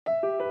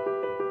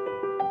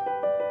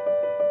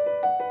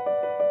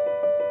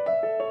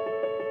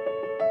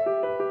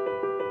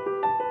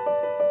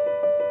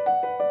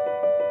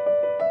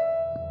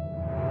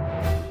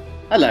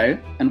Hello,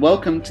 and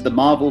welcome to The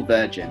Marvel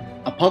Virgin,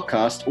 a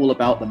podcast all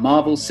about the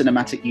Marvel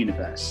Cinematic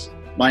Universe.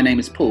 My name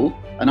is Paul,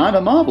 and I'm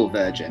a Marvel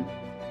Virgin.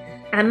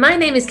 And my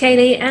name is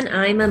Kaylee, and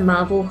I'm a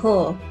Marvel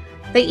whore.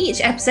 For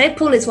each episode,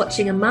 Paul is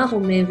watching a Marvel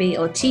movie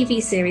or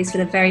TV series for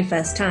the very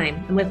first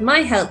time, and with my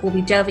help, we'll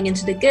be delving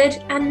into the good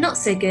and not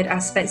so good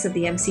aspects of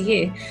the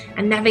MCU,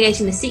 and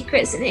navigating the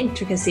secrets and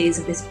intricacies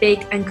of this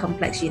big and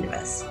complex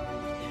universe.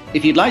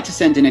 If you'd like to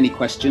send in any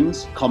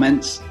questions,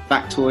 comments,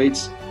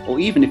 factoids, or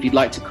even if you'd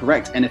like to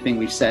correct anything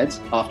we've said,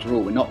 after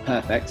all, we're not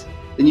perfect,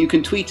 then you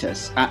can tweet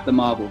us at The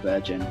Marvel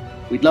Virgin.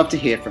 We'd love to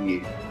hear from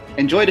you.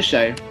 Enjoy the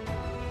show.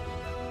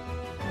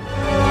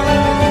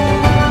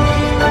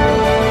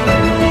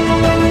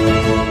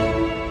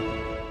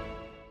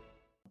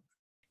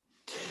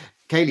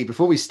 Kaylee,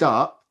 before we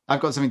start,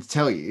 I've got something to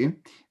tell you.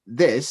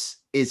 This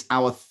is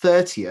our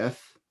 30th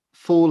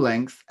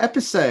full-length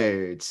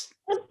episode.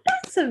 Well,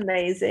 that's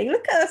amazing.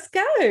 Look at us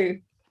go.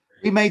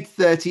 We made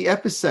 30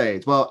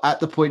 episodes. Well, at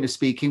the point of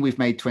speaking, we've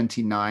made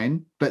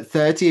 29, but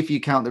 30 if you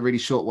count the really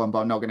short one, but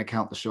I'm not going to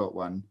count the short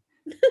one.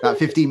 That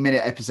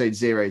 15-minute episode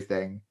 0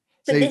 thing.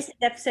 But this is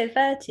episode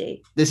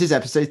 30. This is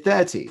episode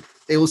 30.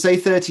 It will say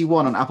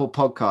 31 on Apple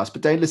Podcasts,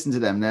 but don't listen to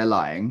them. They're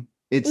lying.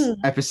 It's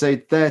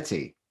episode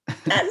 30.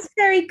 That's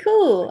very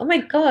cool. Oh my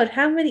God.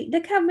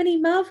 Look how many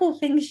Marvel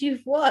things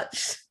you've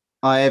watched.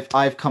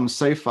 I've come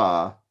so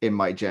far in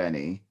my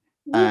journey,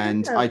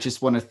 and I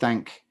just want to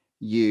thank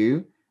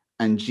you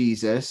and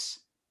Jesus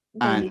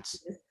and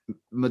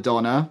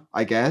Madonna,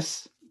 I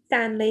guess.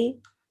 Stanley,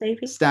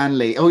 maybe.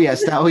 Stanley. Oh yeah,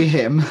 Stanley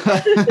him.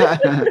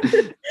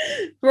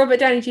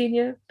 Robert Downey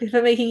Jr.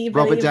 for making you believe.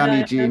 Robert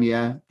Downey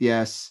Jr.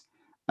 Yes.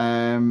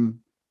 And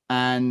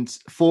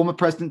former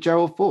President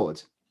Gerald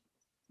Ford.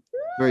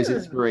 For his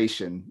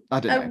inspiration.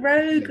 I don't know. A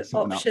rogue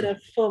option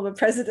of former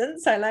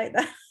presidents. I like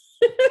that.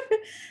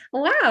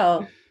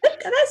 Wow.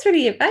 That's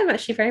really, I'm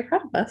actually very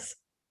proud of us.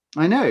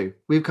 I know.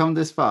 We've come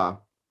this far.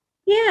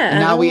 Yeah. And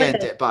now we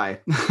end it. Bye.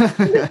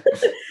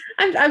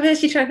 I'm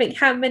actually trying to think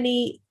how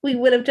many we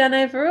will have done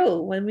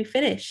overall when we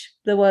finish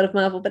the World of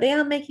Marvel, but they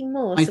are making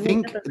more. I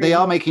think they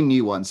are making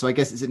new ones. So I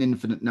guess it's an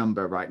infinite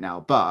number right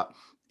now. But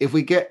if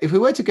we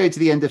were to go to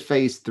the end of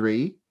phase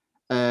 3,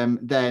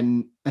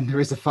 then, and there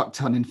is a fuck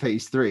ton in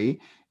phase 3,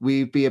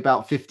 we'd be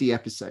about 50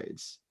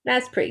 episodes.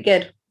 That's pretty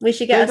good. We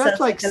should get that's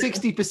like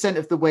 60%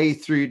 of the way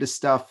through the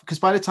stuff, because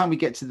by the time we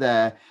get to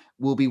there,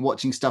 we'll be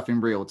watching stuff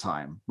in real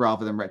time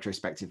rather than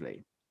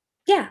retrospectively.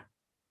 Yeah.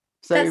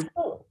 So that's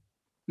cool.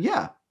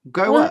 Yeah,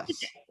 go us.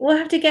 We'll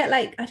have to get,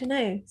 like, I don't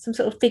know, some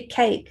sort of big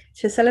cake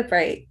to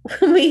celebrate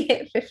when we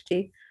hit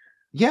 50.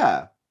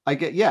 Yeah,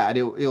 and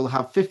it'll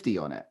have 50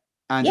 on it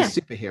and a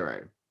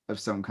superhero of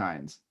some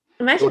kind.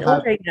 Imagine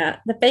ordering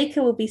that. The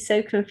baker will be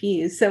so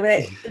confused. So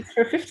it's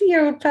for a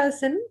 50-year-old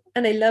person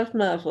and they love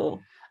Marvel.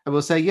 I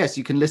will say, yes,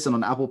 you can listen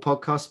on Apple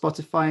Podcasts,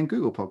 Spotify, and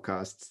Google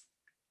Podcasts.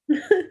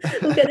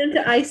 We'll get them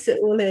to ice it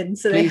all in.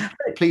 So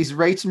please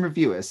rate and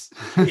review us.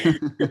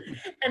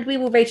 And we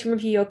will rate and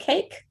review your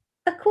cake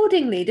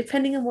accordingly,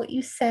 depending on what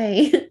you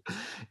say.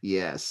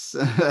 Yes.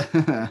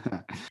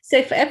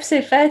 So for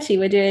episode 30,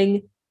 we're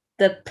doing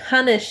The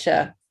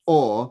Punisher.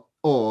 Or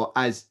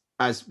as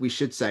we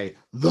should say,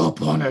 The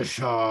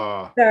Punisher.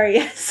 Sorry,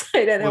 yes.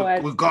 I don't know why.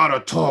 We gotta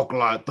talk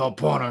like The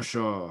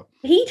Punisher.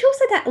 He talks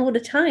like that all the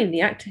time,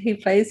 the actor who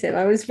plays him.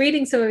 I was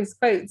reading some of his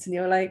quotes and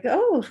you're like,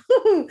 oh,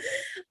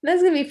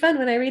 that's going to be fun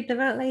when I read them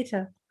out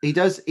later. He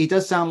does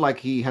sound like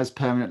he has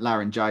permanent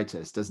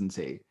laryngitis, doesn't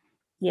he?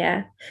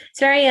 Yeah. It's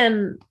very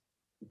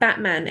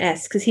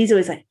Batman-esque, because he's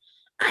always like,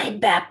 I'm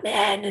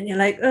Batman. And you're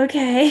like,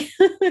 okay.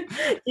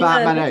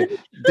 Batman. No,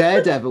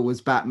 Daredevil was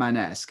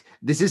Batman-esque.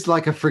 This is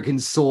like a freaking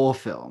Saw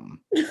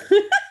film.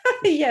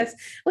 Yes.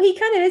 Well, he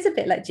kind of is a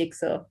bit like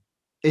Jigsaw.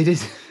 It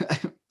is,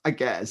 I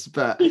guess,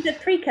 but he's a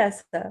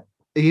precursor.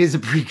 He is a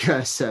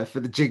precursor for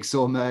the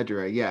Jigsaw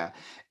murderer, yeah.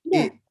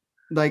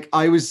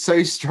 I was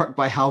so struck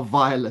by how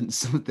violent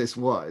some of this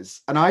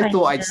was. And I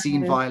thought I'd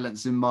seen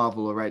violence in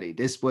Marvel already.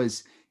 This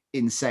was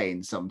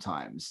insane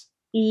sometimes.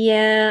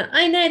 Yeah,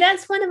 I know.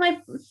 That's one of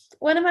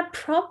my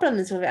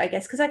problems with it, I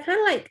guess, because I kind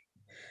of like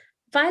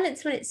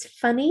violence when it's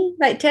funny.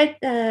 Like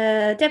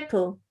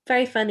Deadpool,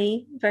 very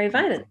funny, very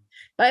violent.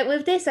 But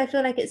with this, I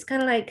feel like it's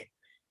kind of like,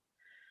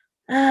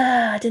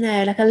 I don't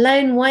know, like a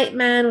lone white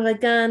man with a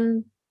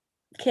gun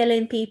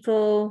killing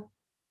people.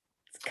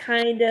 It's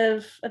kind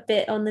of a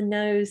bit on the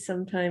nose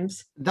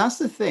sometimes. That's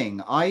the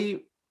thing.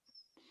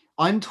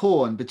 I'm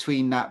torn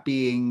between that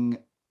being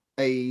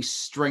a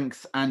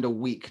strength and a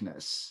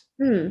weakness,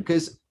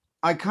 because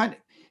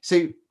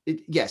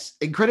yes,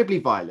 incredibly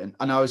violent.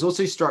 And I was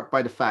also struck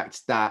by the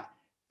fact that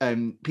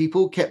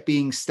people kept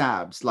being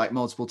stabbed like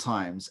multiple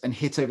times and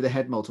hit over the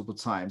head multiple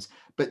times,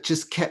 but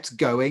just kept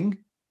going.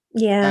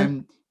 Yeah.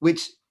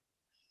 Which,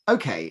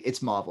 okay,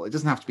 it's Marvel. It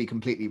doesn't have to be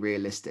completely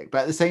realistic.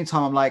 But at the same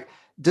time, I'm like,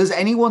 does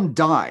anyone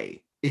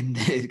die in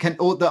this?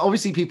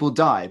 Obviously people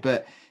die,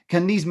 but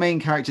can these main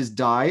characters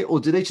die,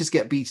 or do they just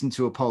get beaten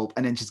to a pulp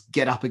and then just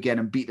get up again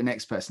and beat the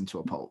next person to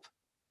a pulp?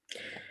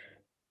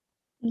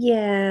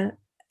 Yeah.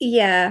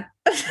 Yeah.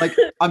 Like,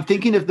 I'm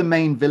thinking of the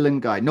main villain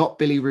guy, not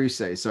Billy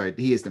Russo. Sorry,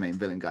 he is the main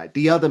villain guy.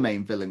 The other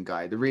main villain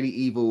guy, the really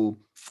evil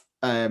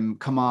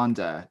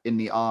commander in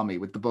the army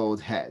with the bald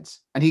head,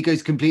 and he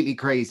goes completely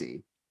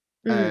crazy.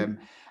 Mm.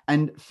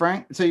 And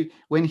Frank, so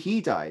when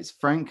he dies,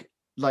 Frank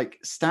like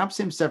stabs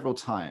him several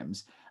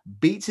times,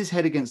 beats his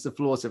head against the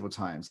floor several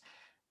times,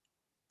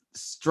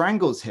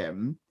 strangles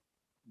him,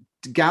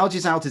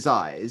 gouges out his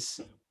eyes,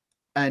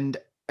 and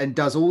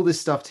does all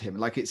this stuff to him.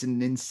 Like, it's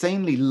an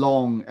insanely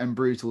long and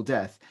brutal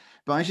death.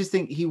 But I just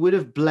think he would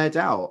have bled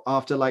out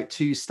after like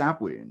 2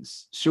 stab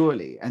wounds,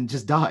 surely, and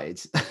just died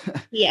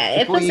Yeah, it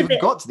before he feels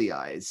even got to the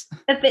eyes.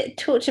 a bit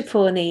torture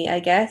porny, I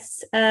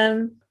guess.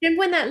 Remember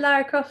when that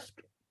Lara Croft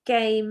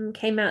game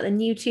came out, the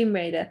new Tomb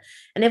Raider,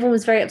 and everyone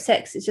was very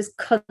upset because it's just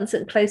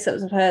constant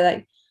close-ups of her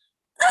like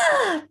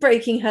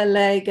breaking her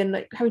leg and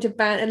like having to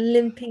band and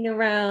limping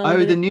around.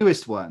 Oh, the And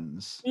newest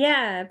ones.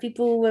 yeah,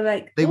 people were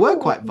like, They were oh,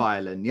 quite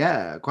violent,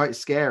 yeah, quite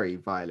scary,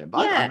 violent.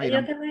 But I yeah, and mean,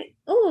 you're kind of like,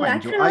 oh, quite I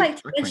enjoy. kind of liked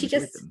I quite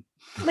enjoyed them.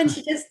 when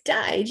she just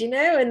died,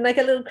 and like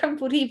a little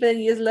crumpled heap,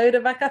 and you just load her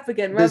back up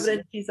again, rather There's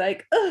than she's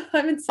like, oh,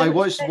 I'm in so I much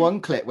watched pain.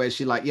 one clip where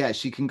she like, yeah,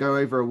 she can go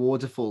over a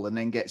waterfall and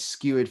then get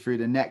skewered through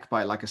the neck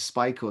by like a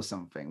spike or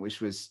something,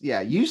 which was,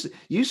 yeah,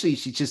 usually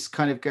she just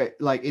kind of go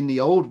like, in the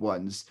old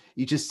ones,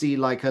 you just see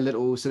like a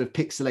little sort of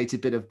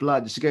pixelated bit of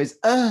blood. She goes,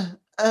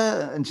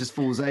 and just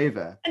falls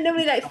over. And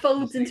nobody like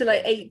folds into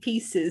like 8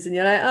 pieces, and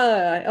you're like,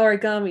 oh, I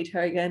origami'd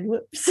her again.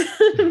 Whoops.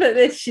 But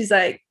this, she's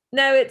like,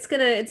 no, it's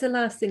a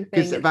lasting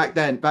Because thing. back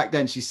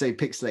then she's so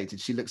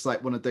pixelated, she looks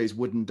like one of those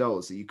wooden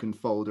dolls that you can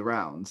fold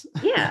around.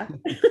 Yeah.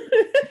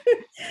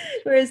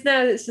 Whereas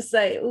now it's just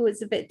like, oh,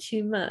 it's a bit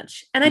too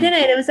much. And I don't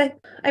Mm. know, it was like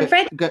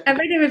But I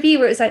read a review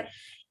where it's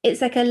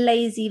like a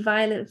lazy,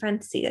 violent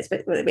fantasy. That's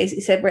what it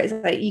basically said, where it's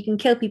like you can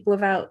kill people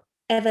without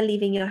ever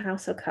leaving your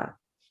house or car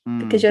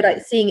because you're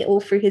like seeing it all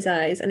through his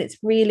eyes, and it's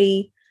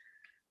really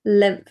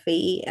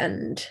lengthy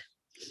and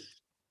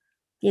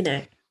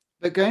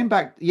But going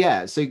back,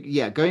 yeah, so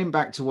yeah, going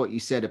back to what you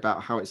said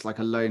about how it's like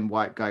a lone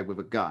white guy with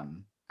a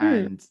gun,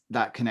 mm, and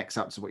that connects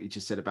up to what you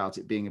just said about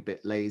it being a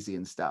bit lazy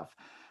and stuff.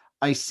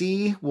 I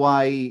see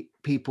why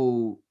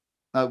people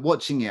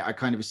watching it, I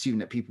kind of assume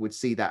that people would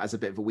see that as a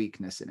bit of a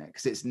weakness in it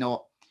because it's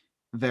not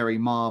very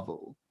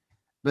Marvel.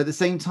 But at the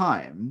same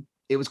time,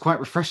 it was quite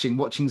refreshing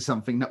watching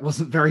something that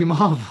wasn't very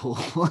Marvel.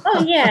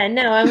 oh yeah,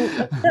 no, I'm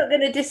not going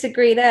to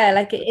disagree there.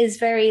 Like it is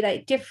very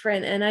like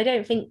different, and I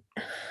don't think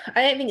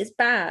it's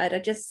bad.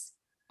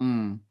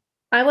 Mm.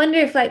 I wonder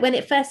if like when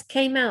it first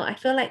came out, I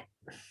feel like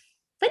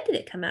when did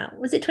it come out?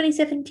 Was it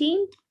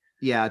 2017?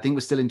 Yeah, I think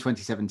we're still in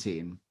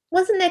 2017.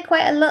 Wasn't there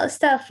quite a lot of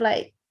stuff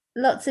like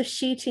lots of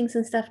shootings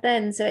and stuff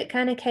then? So it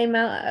kind of came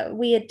out at a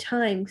weird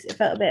time because it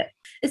felt a bit.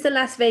 It's the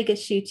Las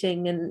Vegas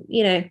shooting, and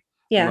yeah,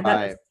 that was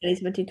Right.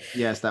 2017.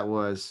 Yes, that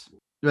was.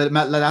 But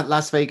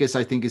Las Vegas,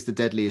 I think, is the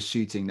deadliest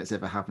shooting that's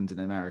ever happened in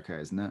America,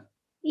 isn't it? I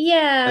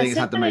Yeah, think it's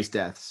so had the most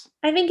deaths.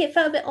 I think it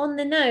felt a bit on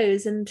the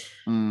nose, and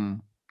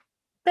Mm.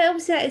 but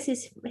obviously that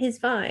is his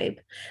vibe.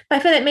 But I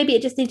feel like maybe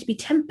it just needs to be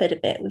tempered a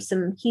bit with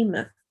some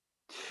humor.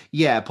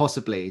 Yeah,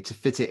 possibly to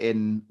fit it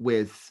in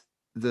with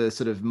the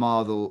sort of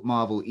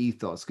Marvel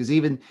ethos. Because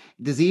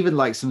there's even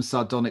like some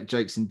sardonic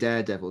jokes in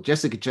Daredevil.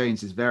 Jessica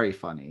Jones is very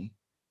funny.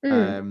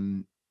 Mm.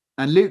 Um,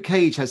 and Luke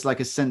Cage has like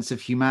a sense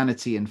of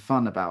humanity and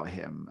fun about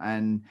him.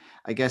 And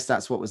I guess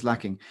that's what was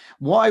lacking.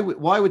 What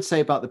I would say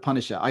about the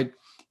Punisher, I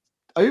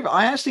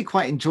actually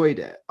quite enjoyed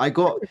it. I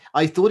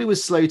thought it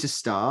was slow to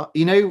start.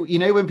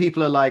 When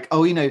people are like,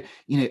 oh,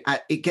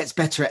 it gets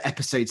better at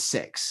episode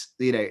 6.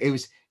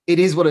 It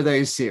is one of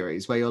those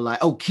series where you're like,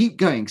 oh, keep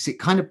going, because it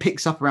kind of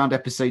picks up around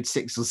episode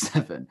 6 or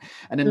 7.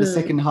 And then the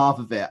second half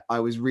of it, I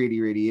was really,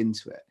 really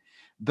into it.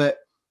 But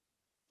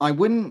I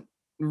wouldn't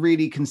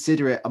really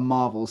consider it a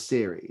Marvel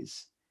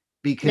series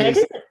No, because,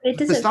 it for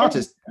doesn't feel.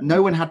 starters,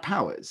 no one had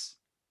powers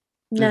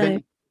of No,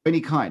 any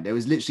kind. There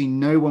was literally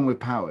no one with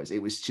powers.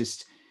 It was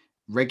just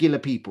regular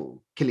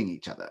people killing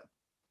each other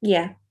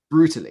yeah,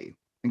 brutally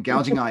and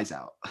gouging eyes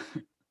out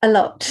a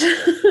lot,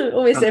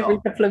 almost every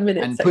couple of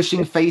minutes, and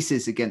pushing actually.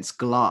 faces against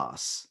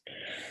glass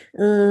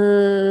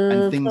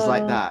and things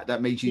like God,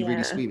 that made you really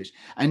yeah, squeamish.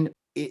 And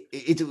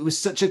it was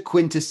such a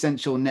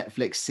quintessential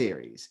Netflix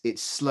series.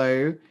 It's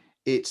slow,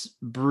 it's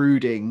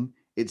brooding,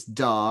 it's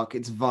dark,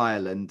 it's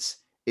violent,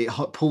 it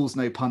pulls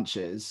no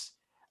punches.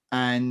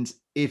 And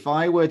if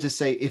I were to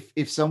say,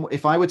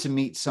 if I were to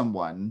meet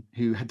someone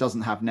who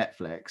doesn't have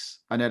Netflix,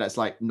 I know that's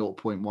like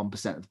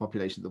 0.1% of the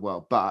population of the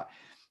world, but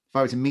if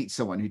I were to meet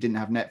someone who didn't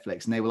have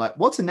Netflix and they were like,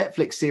 what's a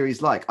Netflix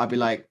series like? I'd be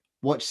like,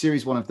 watch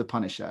series 1 of The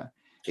Punisher.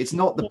 It's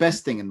not the yeah,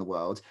 best thing in the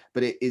world,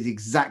 but it is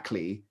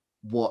exactly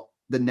what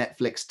the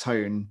Netflix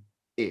tone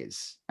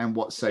is and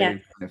what's so yeah.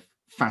 kind of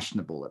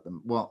fashionable at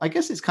them. Well, I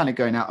guess it's kind of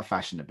going out of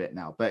fashion a bit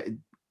now, but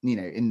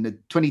in the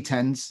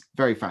 2010s,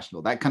 very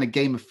fashionable. That kind of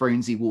Game of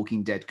Thronesy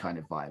Walking Dead kind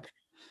of vibe.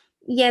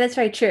 Yeah, that's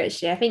very true.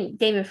 Actually, I think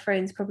Game of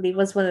Thrones probably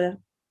was one of the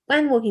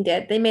when Walking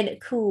Dead. They made it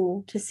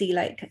cool to see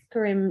like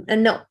grim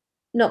and not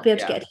not be able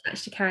to Yeah. get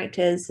attached to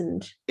characters,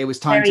 and It was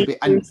time to very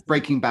be, and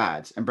Breaking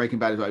Bad as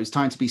well. It was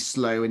time to be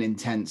slow and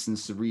intense and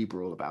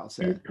cerebral about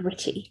it, and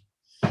gritty.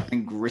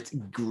 and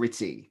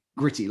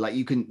gritty. Like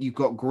you've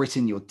got grit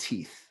in your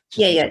teeth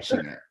just Yeah,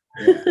 watching it.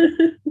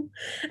 Yeah.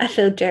 I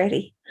feel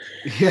dirty.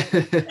 Yeah.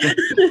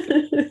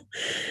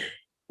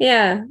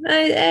 Yeah,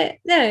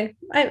 no,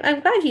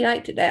 I'm glad you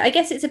liked it though. I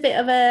guess it's a bit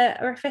of a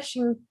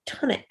refreshing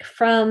tonic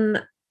from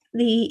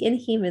the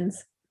Inhumans.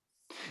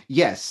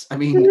 Yes, I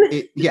mean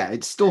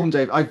it stormed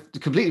over. I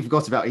completely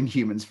forgot about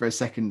Inhumans for a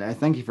second there.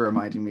 Thank you for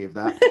reminding me of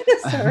that.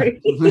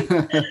 Sorry.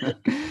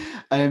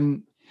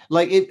 um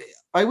like it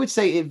I would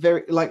say it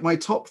very like my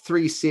top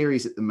 3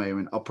 series at the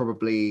moment are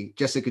probably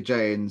Jessica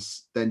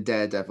Jones, then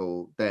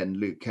Daredevil, then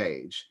Luke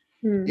Cage.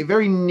 It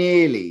very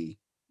nearly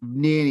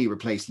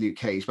replaced Luke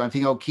Cage, but I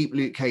think I'll keep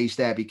Luke Cage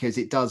there because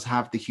it does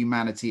have the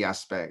humanity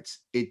aspect.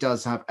 It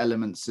does have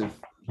elements of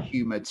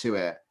humor to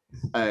it.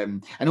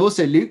 And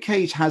also Luke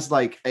Cage has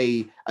like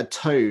a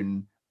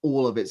tone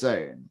all of its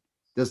own,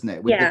 doesn't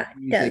it? With the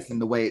music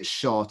and the way it's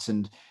shot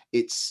and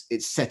its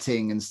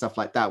setting and stuff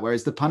like that.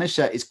 Whereas the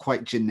Punisher is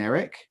quite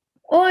generic.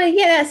 Oh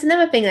yeah, that's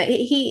another thing. Like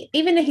he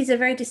even though he's a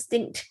very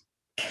distinct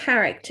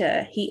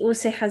character, he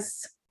also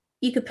has,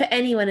 you could put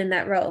anyone in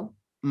that role.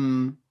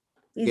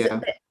 He's a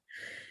bit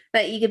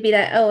like, you could be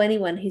like, oh,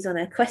 anyone who's on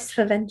a quest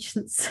for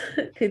vengeance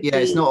could be.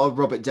 It's not a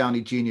Robert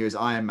Downey Jr. as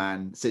Iron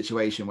Man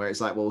situation where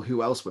it's like, well,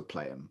 who else would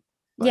play him?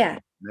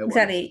 Like, no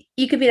exactly.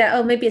 You could be like,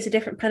 oh, maybe it's a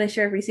different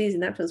Punisher every season.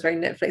 That feels very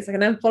Netflix, like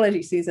an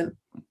anthology season.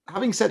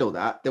 Having said all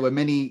that, there were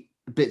many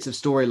bits of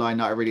storyline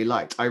that I really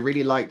liked. I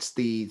really liked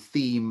the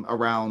theme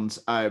around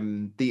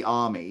the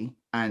army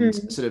and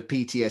sort of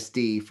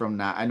PTSD from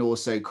that, and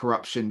also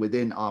corruption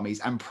within armies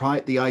and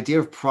the idea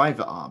of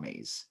private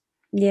armies.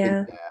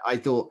 Yeah,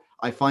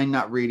 I find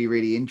that really,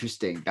 really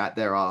interesting, that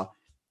there are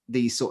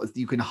these sort of,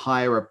 you can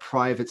hire a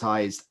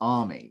privatized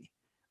army,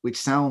 which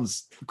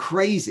sounds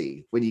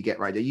crazy when you get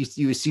right there.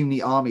 You assume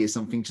the army is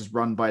something just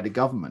run by the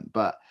government,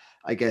 but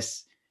I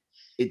guess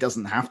it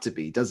doesn't have to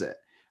be, does it?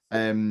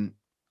 I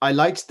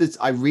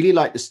really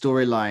liked the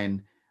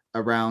storyline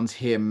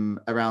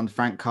around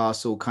Frank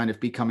Castle kind of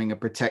becoming a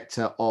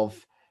protector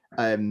of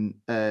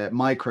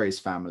Micro's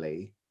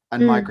family,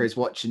 and Micro's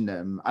watching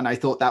them, and I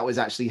thought that was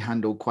actually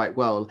handled quite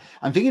well.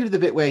 I'm thinking of the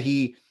bit where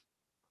the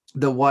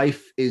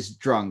wife is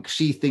drunk,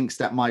 she thinks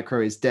that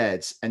Micro is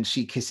dead, and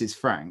she kisses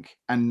Frank,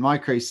 and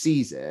Micro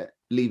sees it,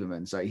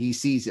 Lieberman, sorry, he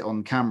sees it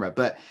on camera,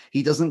 but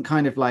he doesn't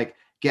kind of like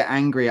get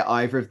angry at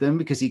either of them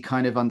because he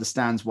kind of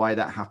understands why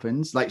that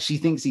happens. Like, she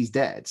thinks he's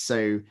dead,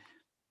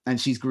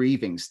 and she's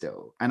grieving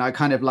still. And I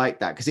kind of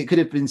like that, because it could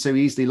have been so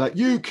easily like,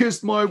 you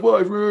kissed my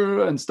wife,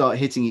 and start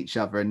hitting each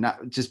other, and that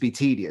would just be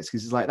tedious,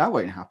 because it's like, that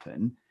won't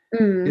happen.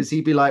 Because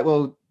he'd be like,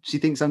 well, she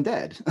thinks I'm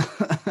dead.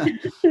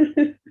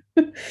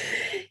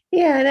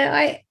 Yeah, no,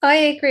 I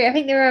agree. I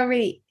think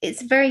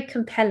it's very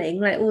compelling,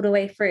 like all the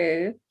way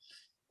through.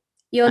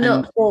 You're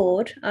not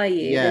bored, are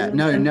you? Yeah,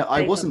 no,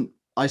 I wasn't.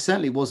 I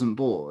certainly wasn't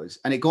bored,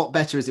 and it got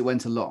better as it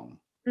went along.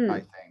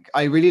 I think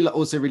I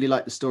also really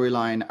liked the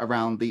storyline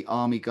around the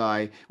army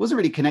guy. It wasn't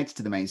really connected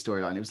to the main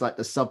storyline. It was like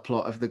the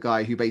subplot of the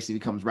guy who basically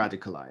becomes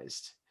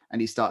radicalized,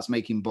 and he starts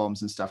making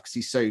bombs and stuff because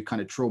he's so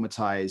kind of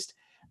traumatized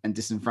and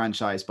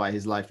disenfranchised by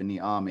his life in the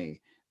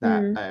army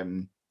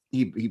that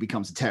he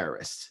becomes a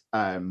terrorist.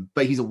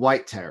 But he's a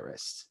white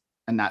terrorist,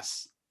 and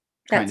that's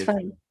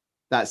fine.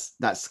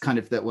 That's kind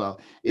of that.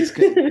 Well, it's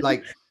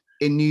like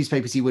in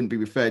newspapers he wouldn't be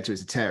referred to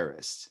as a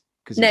terrorist,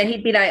 because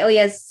he'd be like, oh, he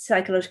has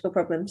psychological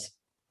problems.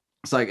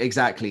 It's like,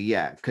 exactly,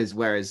 yeah. Because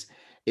whereas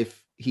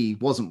if he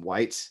wasn't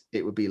white,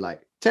 it would be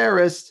like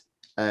terrorist.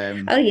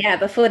 Oh yeah,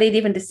 before they'd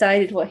even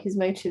decided what his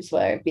motives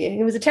were,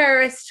 he was a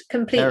terrorist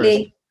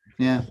completely.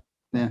 Terrorist.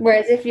 Yeah.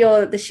 Whereas if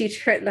you're the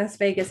shooter at Las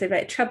Vegas, they're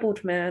like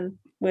troubled man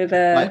with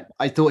a.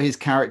 I thought his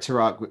character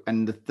arc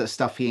and the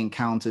stuff he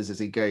encounters as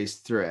he goes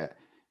through it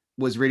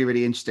was really,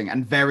 really interesting,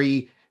 and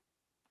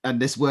and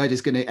this word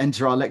is going to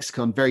enter our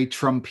lexicon, very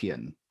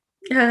Trumpian.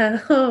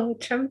 Oh,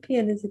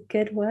 Trumpian is a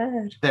good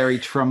word. Very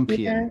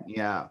Trumpian.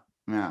 Yeah.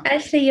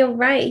 Actually, you're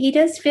right. He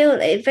does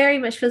it very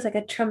much feels like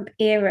a Trump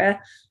era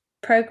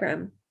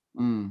program.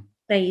 No,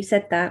 you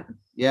said that.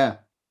 Yeah,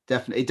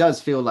 definitely. It does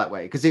feel that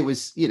way, because it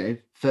was,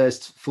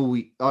 first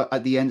full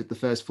at the end of the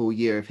first full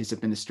year of his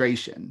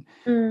administration.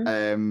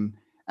 And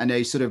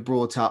they sort of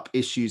brought up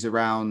issues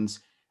around,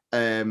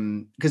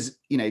 because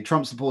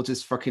Trump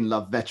supporters fucking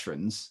love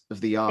veterans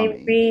of the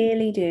army. They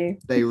really do.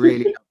 They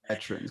really love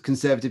veterans.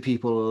 Conservative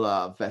people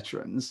love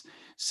veterans,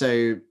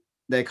 so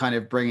they're kind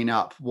of bringing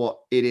up what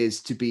it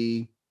is to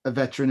be a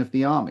veteran of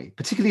the army,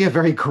 particularly a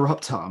very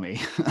corrupt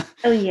army.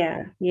 Oh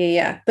yeah.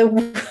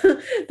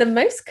 The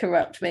most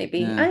corrupt, maybe.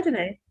 Yeah. I don't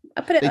know.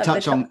 I put it.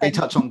 They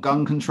touch on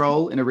gun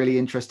control in a really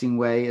interesting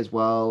way as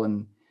well,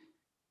 and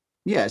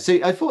yeah. So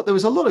I thought there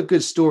was a lot of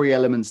good story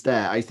elements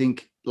there. I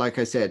think, like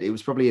I said, it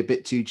was probably a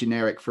bit too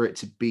generic for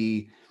it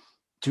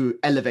to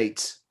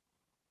elevate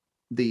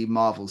the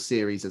Marvel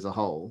series as a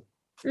whole.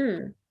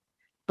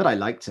 But I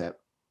liked it.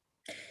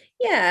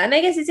 Yeah, and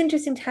I guess it's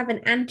interesting to have an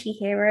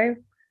anti-hero.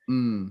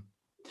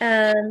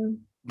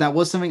 that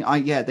was something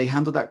they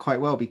handled that quite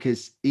well,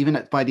 because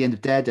even by the end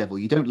of Daredevil,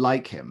 you don't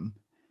like him.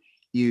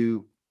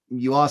 You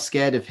are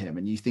scared of him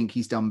and you think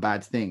he's done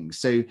bad things.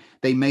 So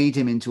they made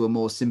him into a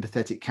more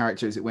sympathetic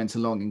character as it went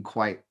along in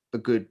quite a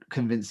good,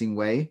 convincing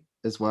way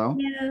as well.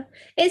 Yeah,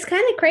 it's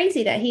kind of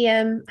crazy that he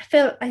I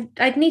feel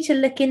I'd need to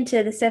look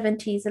into the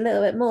 70s a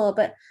little bit more,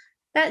 but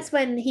that's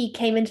when he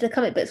came into the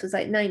comic books, was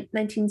like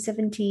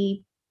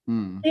 1972,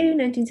 Mm.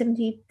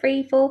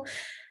 1973, 4.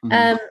 Hmm.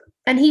 Um,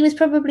 and he was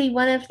probably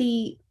one of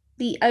the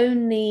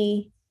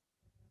only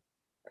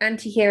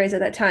anti-heroes at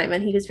that time,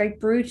 and he was very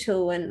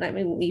brutal, and I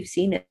mean we've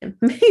seen him.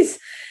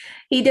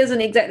 He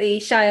doesn't exactly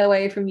shy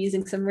away from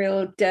using some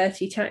real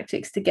dirty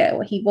tactics to get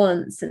what he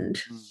wants,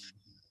 and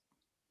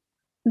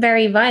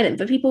very violent,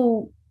 but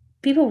people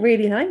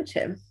really liked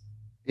him.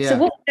 So Yeah.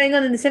 what was going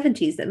on in the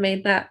 70s that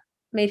made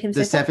him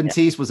The so popular?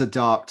 70s was a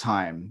dark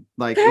time.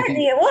 Like if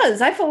Apparently you it was.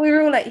 I thought we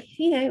were all like,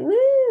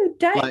 woo,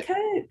 Diet like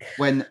Coke.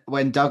 when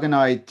Doug and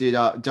I do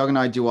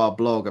our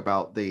blog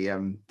about the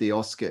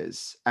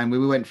Oscars, and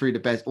we went through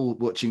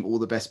watching all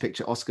the best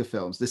picture Oscar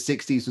films. The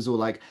 60s was all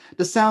like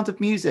The Sound of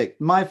Music,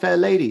 My Fair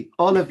Lady,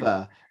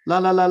 Oliver, La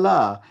La La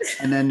La.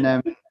 And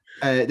then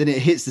it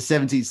hits the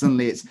 70s,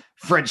 suddenly it's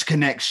French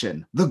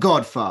Connection, The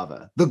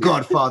Godfather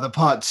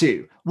Part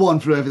 2, One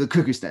Flew Over the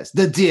Cuckoo's Nest,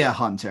 The Deer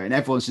Hunter, and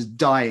everyone's just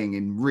dying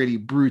in really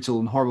brutal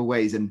and horrible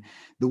ways, and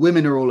the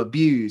women are all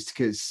abused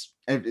because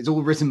it's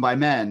all written by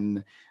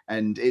men.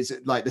 And it's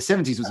like the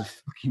 70s was a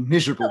fucking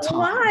miserable But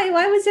time.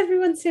 why was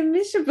everyone so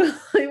miserable?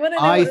 I want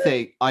to know I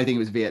think it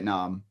was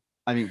Vietnam.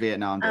 I think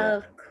Vietnam did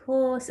it.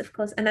 Of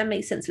course, and that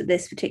makes sense with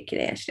this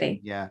particularly,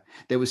 actually. Yeah,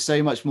 there was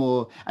so much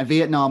more, and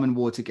Vietnam and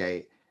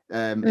Watergate, in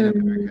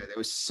America, there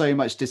was so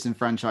much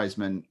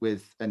disenfranchisement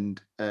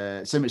and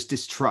so much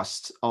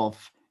distrust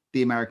of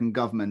the American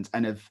government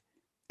and of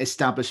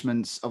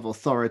establishments of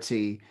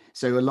authority.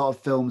 So a lot of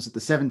films of the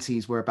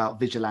 70s were about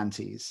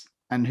vigilantes,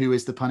 and who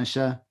is the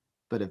Punisher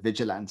but a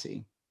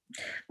vigilante?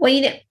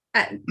 Well,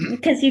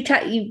 because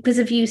because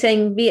of you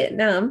saying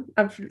Vietnam,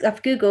 I've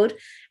googled,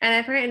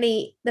 and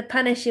apparently the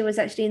Punisher was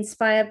actually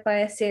inspired by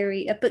a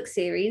book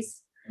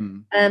series,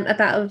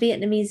 about a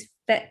Vietnam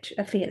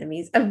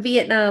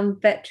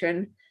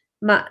veteran,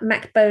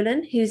 Mac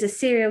Bolan, who's a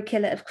serial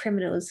killer of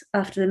criminals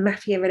after the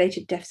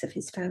mafia-related deaths of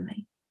his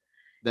family,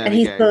 There and we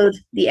he's go. called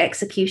the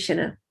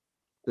Executioner,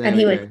 There and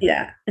we he went go. to do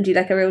that and do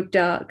like a real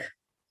dark,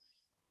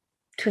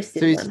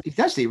 twisted So one. he's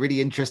actually a really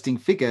interesting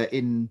figure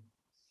in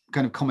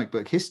kind of comic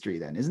book history,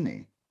 then, isn't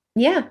he?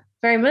 Yeah,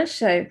 very much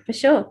so, for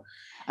sure.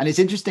 And it's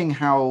interesting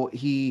how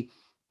he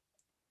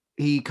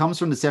comes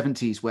from the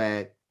 70s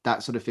where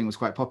that sort of thing was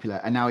quite popular,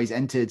 and now he's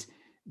entered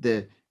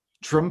the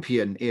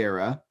Trumpian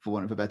era, for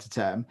want of a better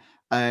term,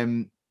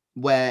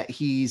 where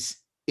he's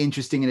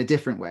interesting in a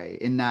different way,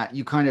 in that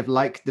you kind of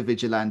like the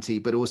vigilante,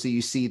 but also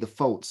you see the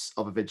faults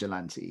of a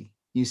vigilante.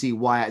 You see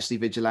why actually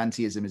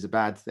vigilantism is a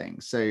bad thing.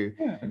 So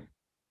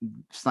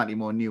slightly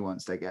more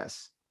nuanced, I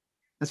guess.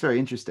 That's very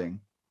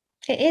interesting.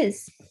 It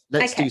is.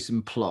 Let's Okay. do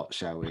some plot,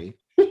 shall we?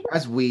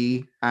 As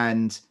we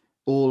and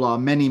all our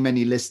many,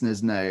 many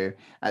listeners know,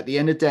 at the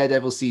end of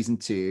Daredevil season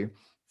 2,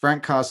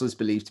 Frank Castle is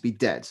believed to be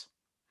dead.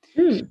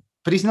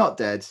 But he's not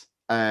dead.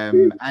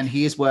 And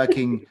he is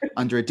working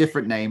under a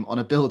different name on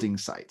a building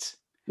site.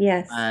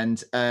 Yes.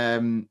 And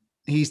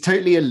he's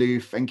totally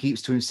aloof and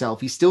keeps to himself.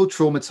 He's still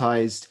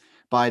traumatized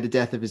by the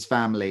death of his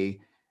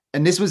family.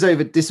 And this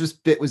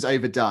bit was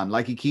overdone.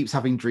 Like, he keeps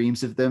having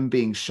dreams of them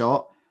being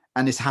shot.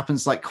 And this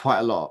happens like quite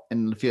a lot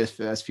in the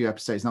first few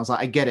episodes. And I was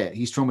like, I get it.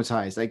 He's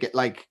traumatized. I get,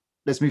 like,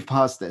 let's move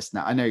past this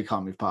now. I know you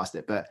can't move past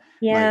it, but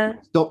yeah,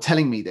 like, stop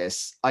telling me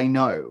this. I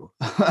know.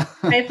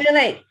 I feel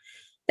like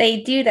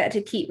they do that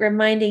to keep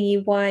reminding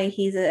you why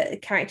he's a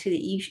character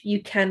that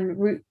you can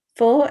root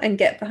for and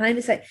get behind.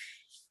 It's like,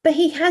 but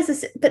he has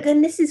this. But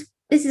then this is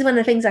one of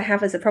the things I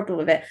have as a problem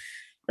with it.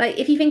 Like,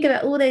 if you think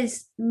about all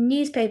those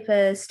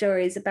newspaper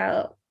stories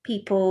about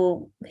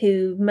people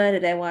who murder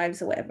their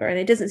wives or whatever, and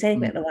it doesn't say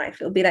anything about the wife,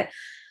 it'll be like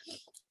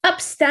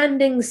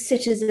upstanding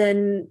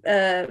citizen.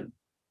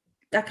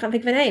 I can't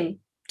think of a name.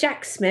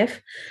 Jack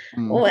Smith,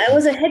 or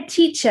was a head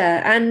teacher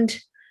and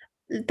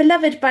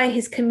beloved by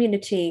his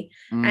community,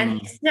 and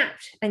he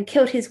snapped and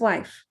killed his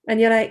wife. And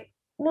you're like,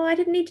 well, I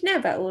didn't need to know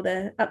about all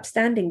the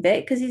upstanding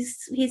bit because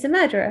he's a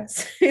murderer.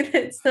 So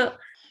it's not.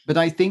 But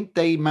I think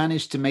they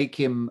managed to make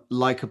him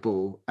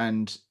likable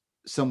and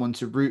someone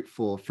to root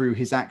for through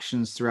his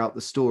actions throughout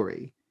the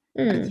story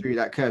and through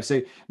that curve.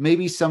 So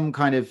maybe some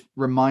kind of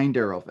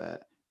reminder of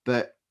it,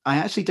 but I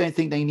actually don't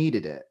think they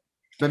needed it.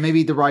 But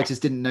maybe the writers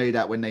didn't know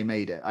that when they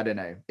made it. I don't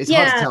know. It's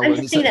hard to tell. I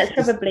think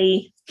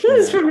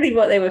that's probably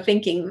what they were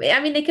thinking.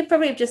 I mean, they could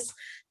probably have just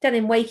done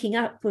him waking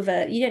up with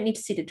you don't need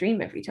to see the dream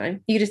every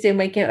time. You just do him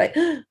waking up like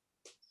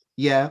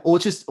yeah, or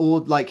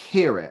like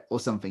hear it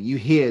or something. You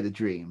hear the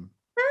dream.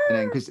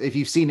 Because if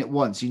you've seen it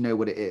once, you know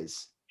what it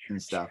is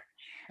and stuff.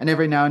 And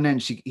every now and then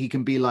he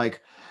can be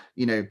like,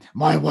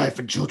 my wife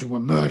and children were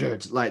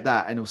murdered, like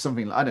that, and or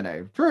something. I don't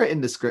know. Throw it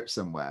in the script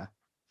somewhere.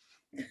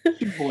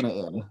 Pawn it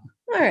in.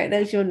 All right,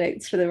 there's your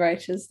notes for the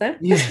writers there.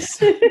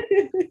 Yes.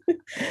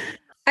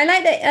 I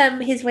like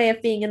that his way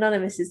of being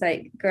anonymous is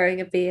like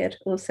growing a beard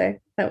also.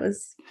 That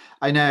was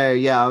I know,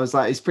 yeah, I was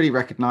like, it's pretty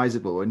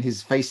recognizable, and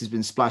his face has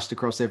been splashed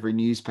across every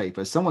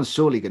newspaper. Someone's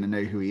surely going to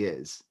know who he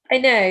is. I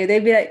know.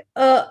 They'd be like,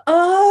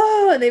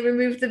 oh, and they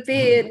remove the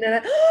beard and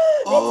they're like,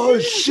 oh, Oh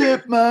it's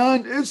shit,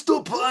 man, it's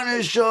the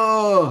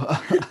Punisher.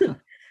 him.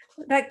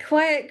 That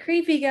quiet,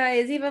 creepy guy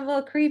is even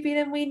more creepy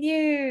than we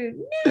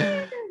knew.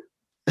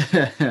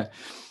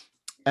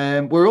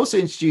 We're also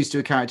introduced to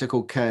a character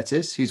called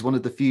Curtis, who's one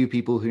of the few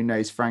people who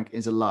knows Frank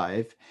is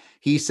alive.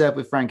 He served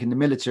with Frank in the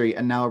military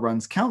and now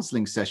runs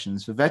counseling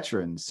sessions for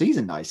veterans. So he's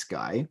a nice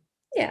guy.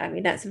 Yeah, I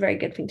mean, that's a very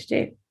good thing to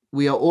do.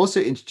 We are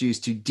also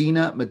introduced to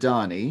Dina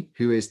Madani,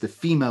 who is the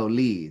female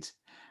lead.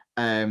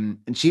 And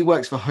she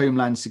works for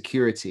Homeland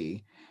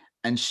Security.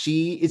 And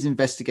she is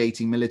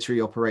investigating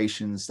military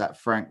operations that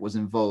Frank was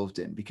involved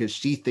in because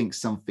she thinks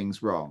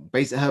something's wrong.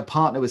 Basically, her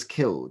partner was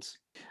killed.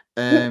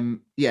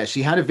 Yeah,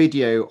 she had a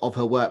video of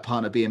her work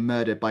partner being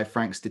murdered by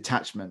Frank's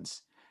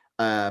detachments,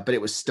 but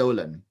it was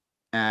stolen,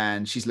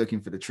 and she's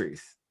looking for the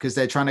truth because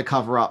they're trying to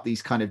cover up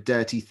these kind of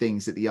dirty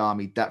things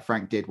that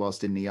Frank did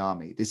whilst in the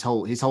army. His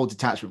whole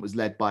detachment was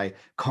led by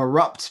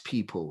corrupt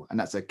people, and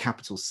that's a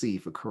capital C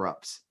for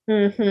corrupt.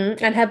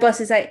 And her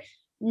boss is like,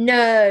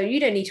 no, you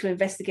don't need to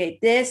investigate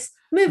this.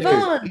 Move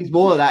on. He's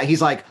more of that.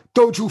 He's like,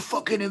 don't you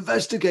fucking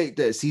investigate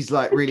this. He's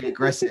like really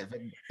aggressive.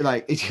 And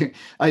like,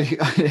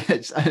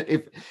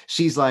 if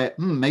she's like,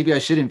 maybe I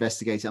should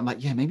investigate it. I'm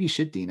like, yeah, maybe you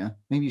should, Dina.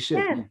 Maybe you should.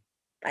 Yeah.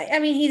 I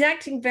mean, he's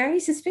acting very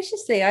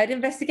suspiciously. I'd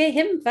investigate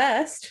him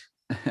first.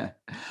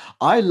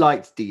 I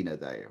liked Dina,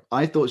 though.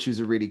 I thought she was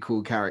a really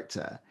cool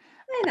character.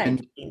 I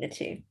like Dina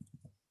too.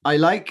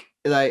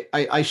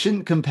 I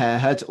shouldn't compare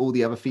her to all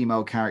the other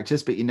female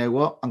characters, but you know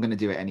what? I'm going to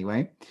do it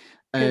anyway.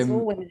 Because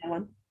all women are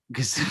one.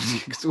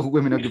 Because all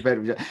women are compared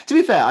to each other. To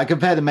be fair, I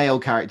compare the male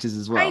characters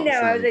as well. I know, so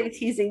I was only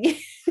teasing you.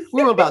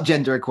 We're all about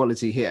gender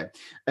equality here.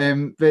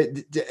 But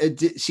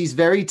she's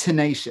very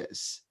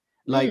tenacious.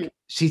 Like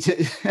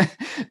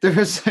there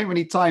are so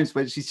many times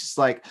where she's just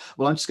like,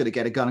 well, I'm just going to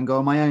get a gun and go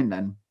on my own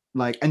then.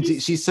 Like, and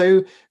she's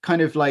so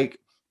kind of like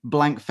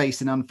blank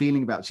faced and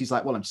unfeeling about it. She's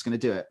like, well, I'm just going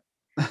to do it.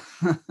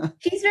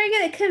 She's very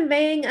good at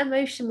conveying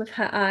emotion with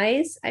her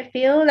eyes. I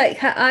feel like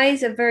her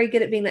eyes are very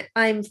good at being like,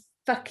 I'm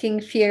fucking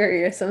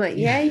furious. I'm like,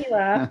 yeah, you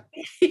are.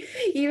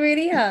 You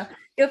really are.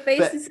 Your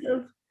face is sort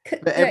of.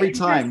 But every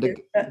time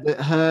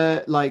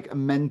her like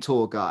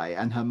mentor guy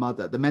and her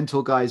mother, the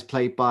mentor guy is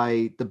played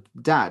by the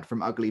dad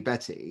from Ugly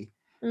Betty.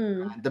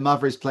 The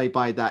mother is played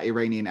by that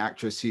Iranian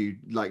actress who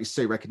like is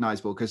so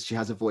recognizable because she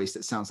has a voice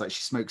that sounds like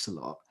she smokes a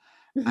lot.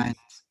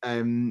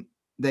 And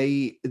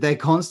they're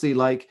constantly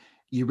like,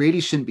 you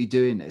really shouldn't be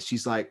doing this.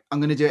 She's like, I'm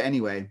going to do it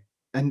anyway.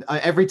 And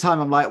every time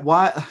I'm like,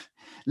 why?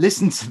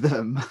 Listen to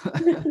them.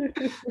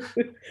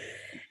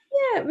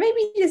 Yeah,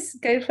 maybe just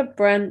go for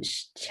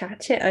brunch,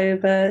 chat it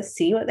over,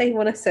 see what they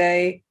want to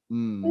say,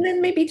 and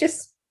then maybe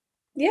just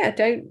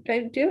don't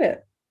do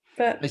it.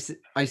 But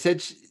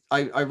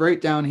I wrote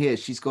down here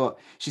she's got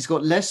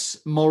less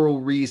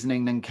moral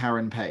reasoning than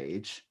Karen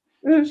Page.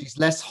 She's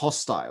less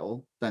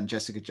hostile than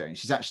Jessica Jones.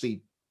 She's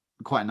actually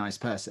quite a nice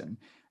person.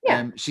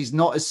 Yeah. She's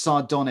not as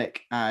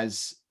sardonic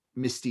as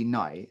Misty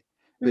Knight,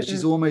 but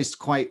she's almost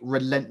quite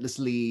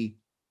relentlessly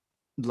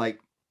like,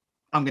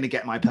 I'm going to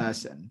get my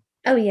person.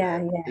 Oh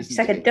yeah. She's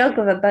like a dog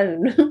with a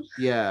bone.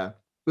 Yeah,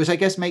 which I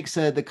guess makes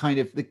her the kind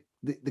of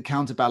the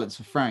counterbalance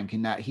for Frank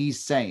in that he's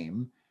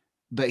same,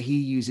 but he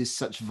uses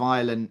such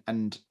violent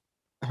and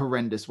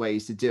horrendous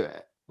ways to do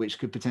it, which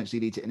could potentially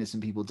lead to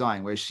innocent people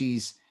dying. Whereas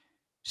she's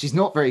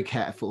not very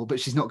careful, but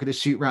she's not going to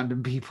shoot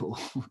random people.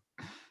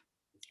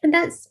 And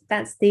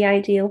that's the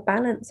ideal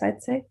balance,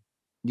 I'd say.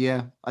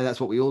 Yeah, that's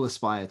what we all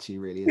aspire to,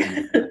 really,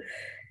 isn't it?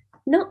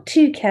 Not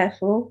too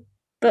careful,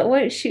 but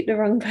won't shoot the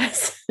wrong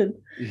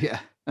person.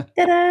 Yeah.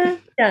 Ta-da!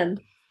 Done.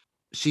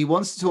 She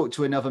wants to talk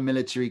to another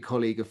military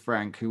colleague of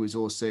Frank who was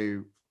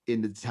also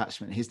in the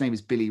detachment. His name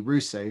is Billy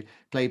Russo,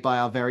 played by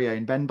our very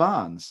own Ben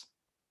Barnes.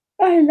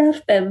 I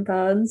love Ben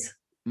Barnes.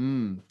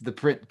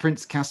 The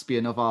Prince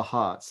Caspian of our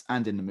hearts,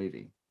 and in the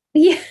movie.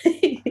 Yeah.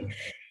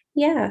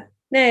 Yeah.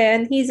 No,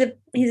 and he's a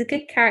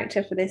good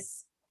character for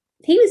this.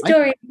 He was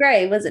Dorian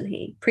Gray, wasn't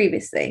he,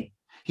 previously?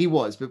 He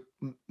was, but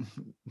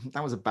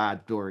that was a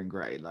bad Dorian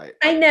Gray. Like,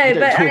 I know,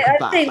 but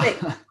I think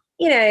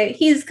that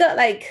he's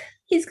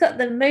got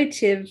the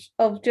motive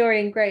of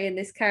Dorian Gray in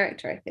this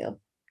character, I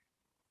feel.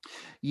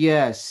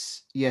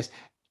 Yes.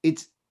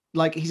 It's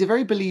like he's a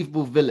very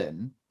believable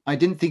villain. I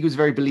didn't think he was a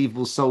very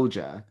believable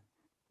soldier.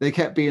 They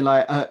kept being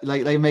like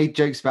they made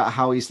jokes about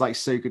how he's like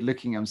so good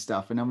looking and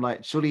stuff, and I'm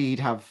like, surely he'd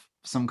have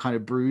some kind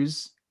of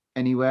bruise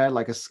anywhere,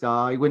 like a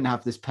scar. He wouldn't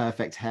have this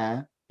perfect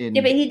hair. Yeah,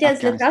 but he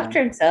does look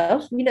after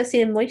himself. You don't see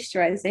him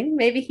moisturizing.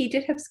 Maybe he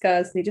did have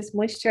scars and he just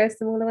moisturized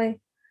them all away.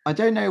 I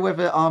don't know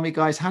whether army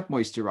guys had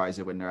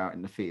moisturizer when they're out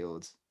in the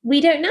field.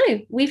 We don't know.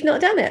 We've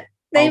not done it.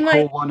 I'll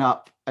call one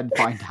up and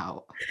find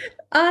out.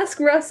 Ask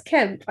Ross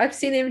Kemp. I've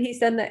seen him. He's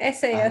done the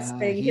SAS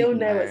thing. He'll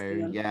know what's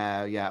going on.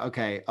 Yeah.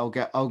 Okay.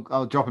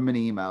 I'll drop him an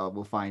email.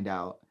 We'll find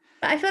out.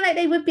 But I feel like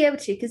they would be able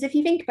to, because if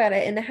you think about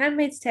it, in The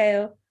Handmaid's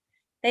Tale,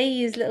 they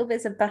use little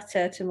bits of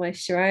butter to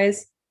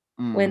moisturize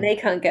when Mm. they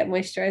can't get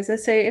moisturizer.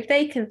 So if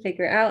they can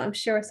figure it out, I'm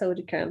sure a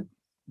soldier can.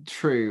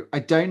 True. I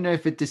don't know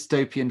if a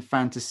dystopian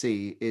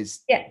fantasy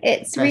is Yeah, the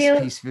it's best real.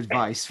 piece of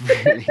advice,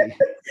 really.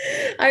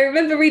 I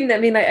remember reading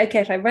that being like, okay,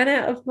 if I run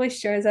out of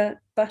moisturizer,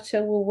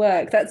 butter will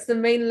work. That's the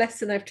main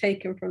lesson I've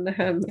taken from The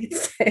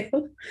Handmaid's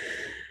Tale.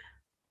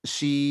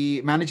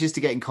 She manages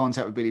to get in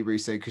contact with Billy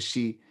Russo because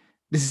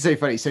this is so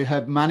funny. So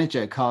her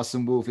manager,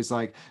 Carson Wolf, is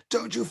like,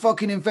 don't you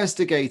fucking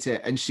investigate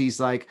it. And she's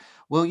like,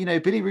 well,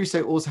 Billy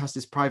Russo also has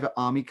this private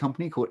army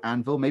company called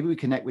Anvil. Maybe we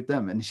connect with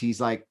them. And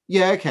she's like,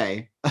 yeah,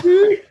 okay. I'm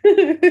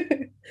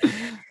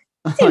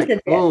Seems like,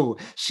 legit. oh,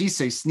 she's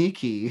so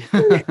sneaky.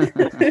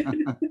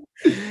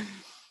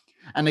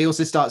 And they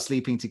also start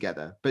sleeping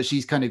together, but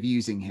she's kind of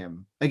using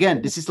him.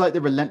 Again, this is like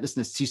the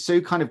relentlessness. She's so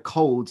kind of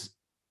cold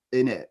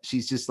in it.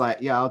 She's just like,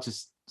 yeah, I'll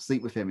just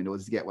sleep with him in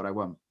order to get what I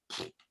want.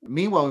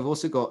 Meanwhile, we've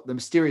also got the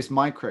mysterious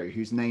Micro,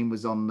 whose name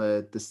was on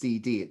the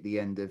CD at the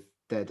end of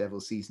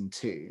Daredevil season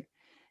 2.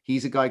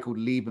 He's a guy called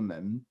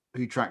Lieberman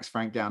who tracks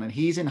Frank down, and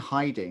he's in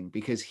hiding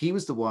because he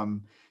was the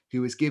one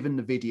who was given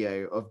the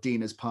video of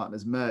Dina's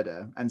partner's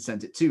murder and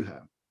sent it to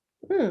her.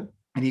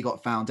 And he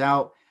got found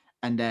out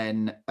and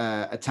then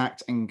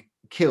attacked and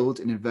killed,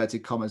 in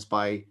inverted commas,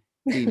 by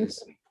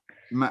Dina's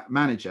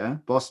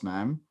manager, boss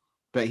man.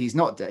 But he's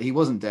not dead. He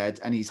wasn't dead,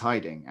 and he's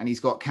hiding. And he's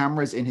got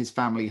cameras in his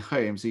family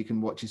home so he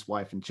can watch his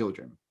wife and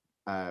children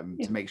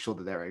to make sure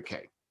that they're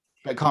okay.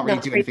 But can't really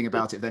do anything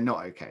about it if they're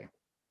not okay.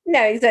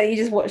 No, exactly. You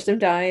just watch them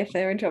die if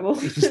they're in trouble.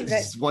 He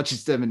just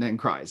watches them and then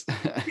cries.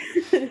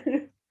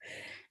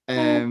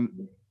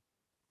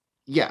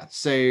 Yeah.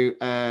 So,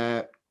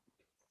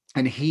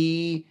 and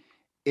him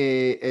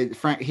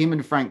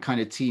and Frank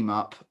kind of team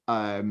up,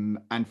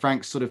 and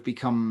Frank sort of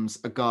becomes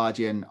a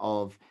guardian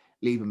of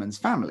Lieberman's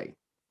family,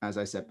 as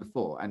I said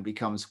before, and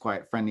becomes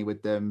quite friendly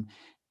with them.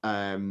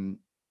 The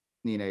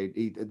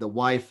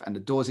wife and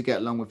the daughter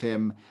get along with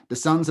him. The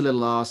son's a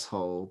little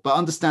asshole, but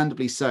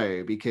understandably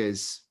so,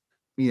 because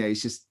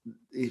he's just,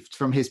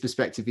 from his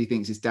perspective, he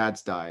thinks his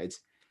dad's died.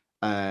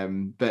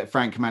 But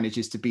Frank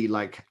manages to be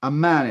like a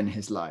man in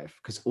his life,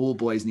 because all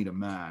boys need a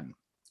man.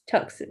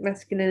 Toxic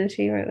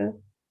masculinity, right there.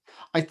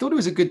 I thought it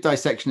was a good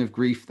dissection of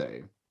grief,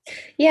 though.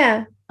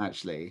 Yeah.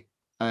 Actually,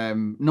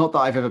 not that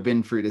I've ever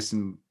been through this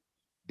in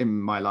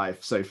my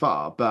life so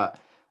far, but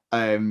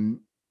I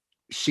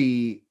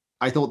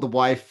thought the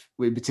wife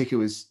in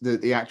particular was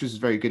the actress was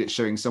very good at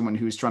showing someone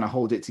who was trying to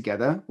hold it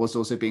together whilst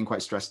also being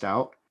quite stressed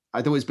out.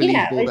 I thought it was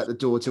believable that the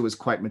daughter was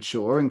quite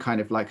mature and kind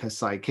of like her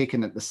sidekick,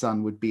 and that the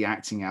son would be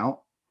acting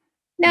out.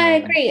 No, I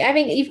agree. I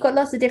think you've got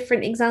lots of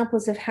different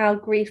examples of how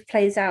grief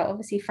plays out.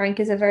 Obviously, Frank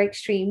is a very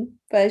extreme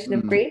version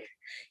of grief.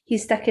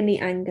 He's stuck in the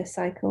anger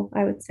cycle,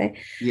 I would say.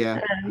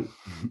 Yeah.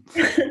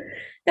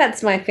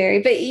 That's my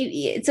theory. But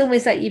it's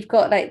almost like you've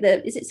got like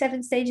is it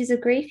 7 stages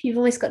of grief? You've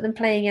almost got them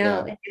playing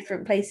out in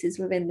different places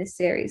within this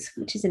series,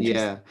 which is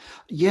interesting. Yeah.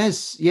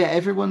 Yes. Yeah.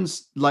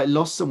 Everyone's like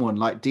lost someone.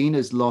 Like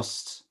Dina's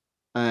lost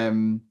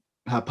her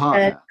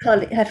partner,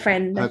 her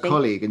friend, her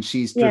colleague, and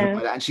she's driven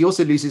by that. And she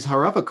also loses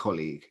her other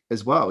colleague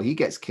as well. He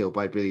gets killed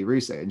by Billy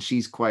Russo, and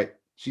she's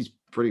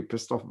pretty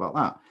pissed off about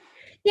that.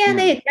 Yeah,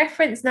 they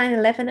reference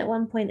 9/11 at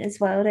one point as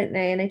well, don't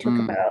they? And they talk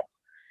about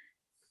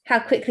how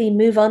quickly you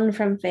move on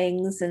from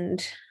things,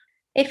 and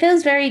it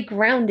feels very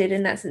grounded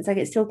in that sense. Like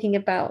it's talking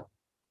about,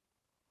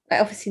 like,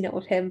 obviously not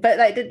with him, but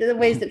like the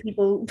ways that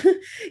people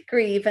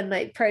grieve and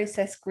like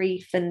process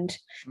grief and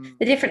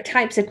the different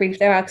types of grief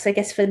there are. Because I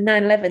guess for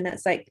 9/11,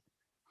 that's like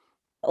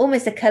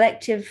almost a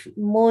collective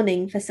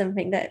mourning for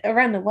something that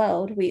around the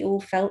world we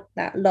all felt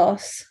that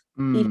loss,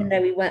 even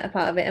though we weren't a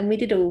part of it, and we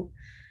did all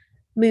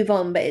move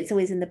on, but it's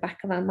always in the back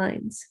of our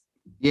minds.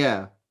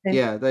 Yeah,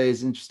 that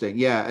is interesting.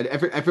 Yeah, and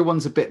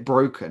everyone's a bit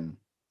broken.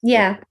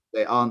 Yeah,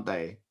 aren't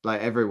they?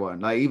 Like everyone,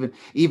 like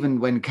even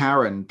when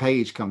Karen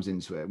Page comes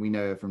into it, we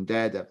know her from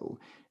Daredevil.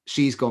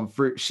 She's gone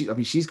through.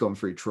 She's gone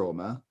through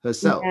trauma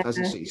herself,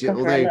 hasn't she?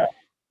 Although,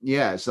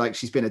 yeah, it's like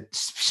she's been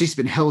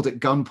held at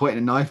gunpoint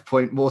and knife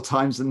point more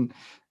times than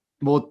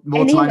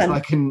I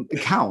can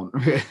count.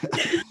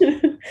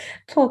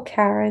 Poor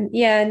Karen.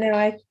 Yeah, no,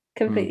 I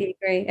completely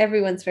agree.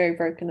 Everyone's very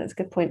broken. That's a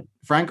good point.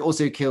 Frank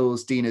also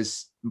kills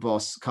Dina's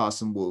boss,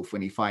 Carson Wolf,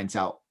 when he finds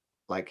out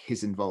like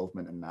his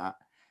involvement in that.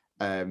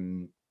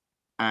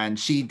 And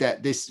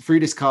through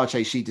this car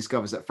chase, she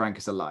discovers that Frank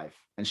is alive,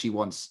 and she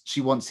wants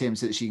him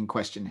so that she can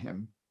question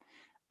him.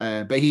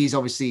 But he's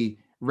obviously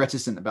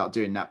reticent about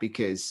doing that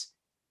because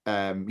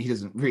he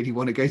doesn't really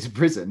want to go to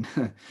prison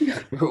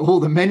for all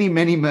the many,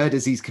 many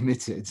murders he's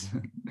committed.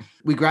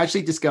 We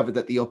gradually discovered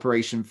that the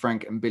operation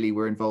Frank and Billy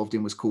were involved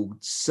in was called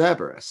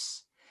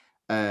Cerberus.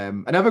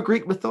 Another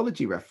Greek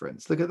mythology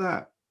reference. Look at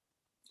that.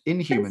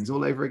 Inhumans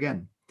all over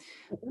again.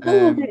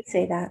 Don't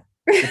say that.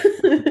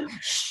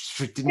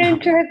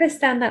 Don't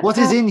understand that. What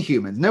is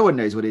Inhumans? No one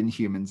knows what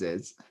Inhumans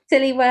is.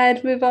 Silly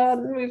word. Move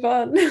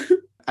on.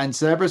 And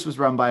Cerberus was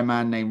run by a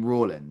man named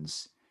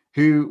Rawlins,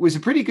 who was a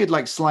pretty good,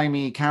 like,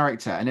 slimy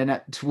character. And then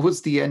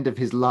towards the end of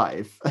his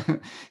life,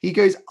 he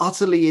goes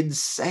utterly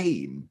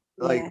insane.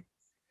 Like,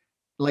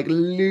 like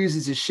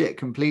loses his shit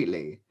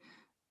completely.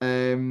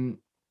 Um,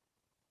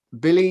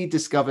 Billy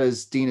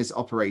discovers Dina's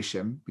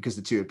operation because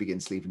the two have begun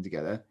sleeping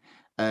together.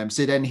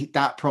 So then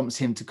that prompts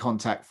him to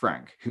contact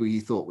Frank, who he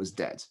thought was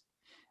dead.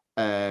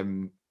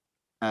 Um,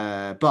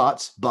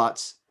 but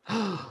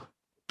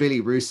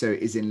Billy Russo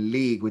is in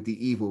league with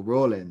the evil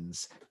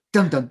Rawlins.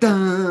 Dun dun I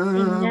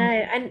know. dun.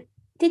 And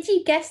did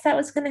you guess that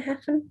was going to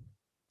happen?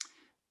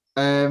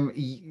 A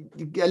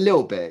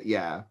little bit,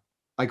 yeah.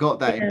 I got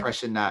that Yeah.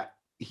 impression that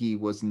he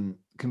wasn't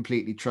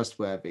completely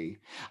trustworthy.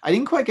 I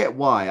didn't quite get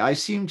why. I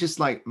assume just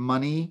like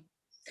money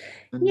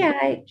and Yeah,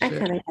 I shit.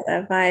 kind of get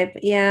that vibe.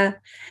 Yeah.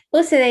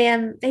 Also,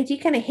 they do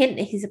kind of hint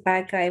that he's a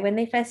bad guy. When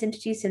they first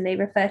introduce him, they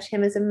refer to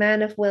him as a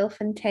man of wealth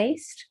and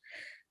taste.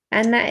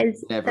 And that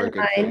is Never a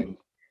good thing.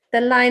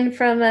 the line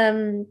from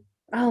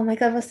oh my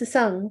God, what's the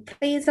song?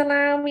 Please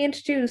allow me to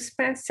introduce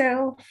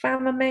myself.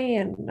 I'm a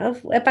man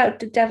of about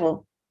the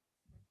devil.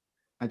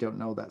 I don't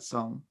know that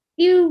song.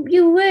 You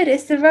would.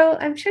 It's the role.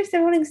 I'm sure it's the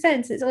Rolling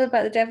Stones. It's all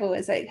about the devil.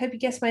 It's like, hope you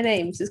guess my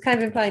name. So it's kind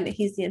of implying that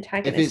he's the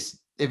antagonist.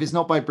 If it's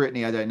not by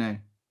Britney, I don't know.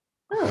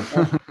 Oh,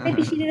 well,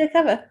 maybe she did a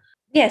cover.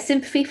 Yeah,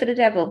 Sympathy for the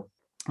Devil.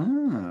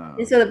 Oh.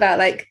 It's all about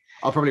like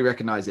I'll probably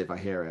recognize it if I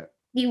hear it.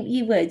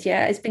 you would,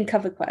 yeah. It's been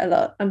covered quite a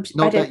lot.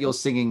 Not that your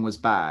singing was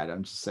bad.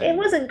 I'm just It saying.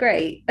 wasn't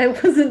great.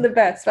 It wasn't the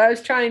best. But I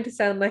was trying to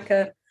sound like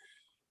a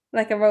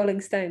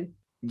Rolling Stone.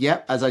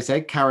 Yep, as I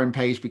said, Karen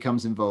Page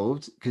becomes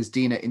involved because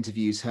Dina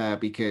interviews her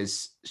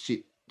because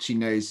she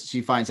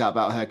finds out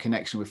about her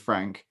connection with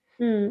Frank.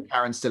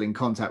 Karen's still in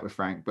contact with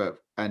Frank,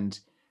 and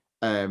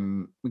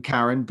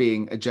Karen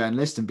being a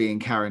journalist and being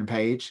Karen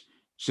Page,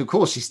 of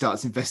course she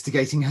starts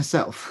investigating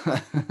herself.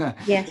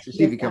 Yes, so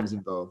she becomes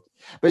involved.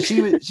 But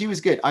she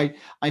was good.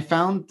 I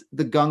found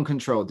the gun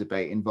control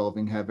debate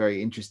involving her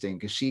very interesting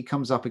because she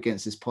comes up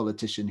against this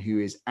politician who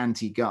is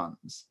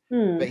anti-guns,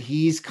 but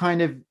he's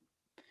kind of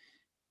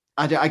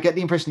I get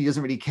the impression he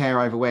doesn't really care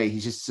either way.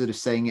 He's just sort of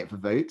saying it for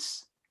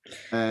votes,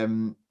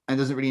 and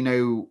doesn't really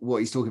know what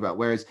he's talking about.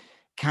 Whereas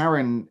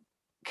Karen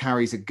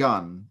carries a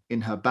gun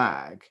in her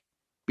bag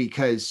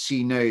because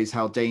she knows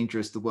how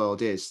dangerous the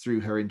world is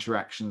through her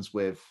interactions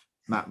with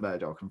Matt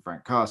Murdock and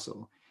Frank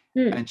Castle.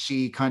 And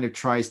she kind of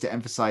tries to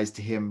emphasize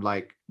to him,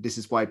 like, this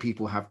is why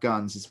people have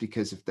guns, it's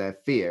because of their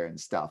fear and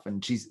stuff.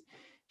 And she's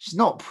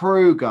not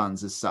pro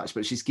guns as such,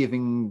 but she's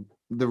giving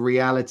the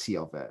reality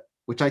of it,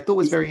 which I thought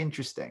was very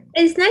interesting.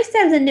 It's nice to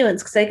have the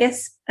nuance because I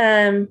guess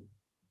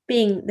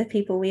being the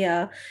people we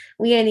are,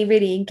 we only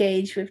really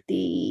engage with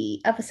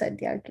the other side of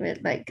the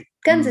argument. Like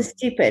guns are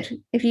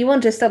stupid. If you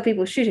want to stop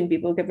people shooting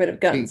people, get rid of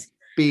guns.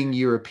 Being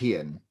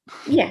European.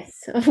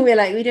 Yes, we're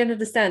like, we don't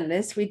understand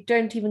this. We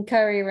don't even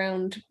carry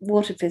around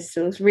water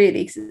pistols,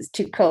 really, because it's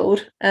too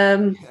cold.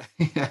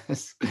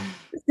 Yes.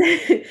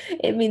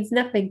 It means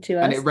nothing to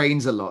us. And it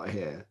rains a lot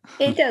here.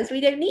 It does. We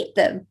don't need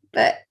them.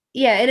 But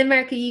yeah, in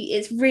America,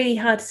 it's really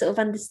hard to sort of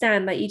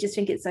understand. Like, you just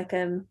think it's like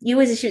you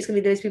always assume it's going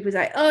to be those people who's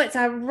like, oh, it's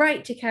our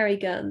right to carry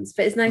guns.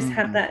 But it's nice to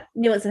have that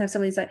nuance and have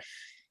somebody who's like,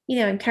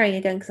 I'm carrying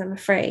a gun because I'm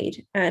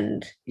afraid.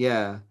 And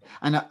yeah,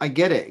 and I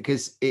get it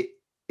because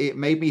it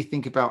made me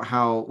think about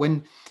how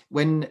when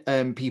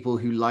people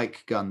who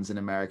like guns in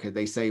America,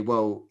 they say,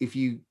 well, if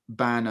you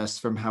ban us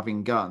from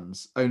having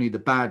guns, only the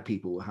bad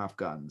people will have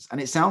guns. And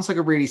it sounds like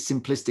a really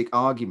simplistic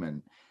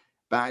argument.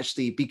 But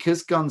actually,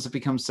 because guns have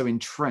become so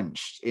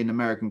entrenched in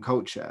American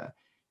culture,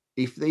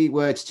 if they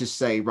were to just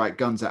say, right,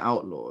 guns are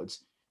outlawed,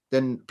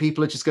 then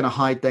people are just going to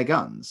hide their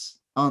guns,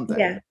 aren't they?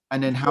 Yeah.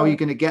 And then how are you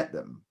going to get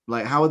them?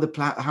 Like, how are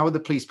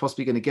the police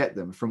possibly going to get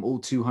them from all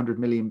 300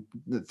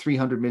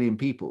 million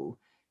people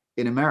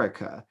in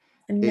America?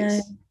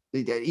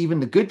 Even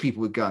the good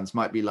people with guns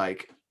might be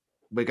like,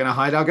 we're going to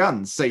hide our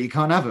guns, so you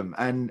can't have them.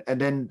 And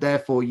then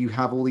therefore you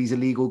have all these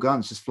illegal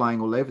guns just flying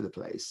all over the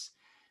place.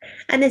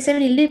 And there's so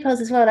many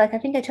loopholes as well. Like, I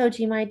think I told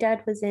you my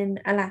dad was in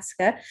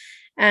Alaska,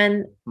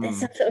 and there's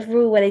some sort of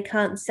rule where they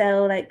can't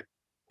sell, like,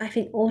 I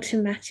think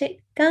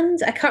automatic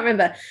guns. I can't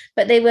remember,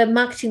 but they were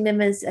marketing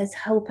them as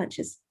hole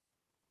punchers.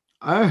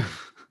 Oh,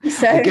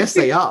 so I guess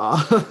they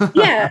are.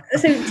 Yeah,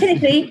 so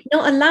technically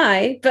not a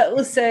lie, but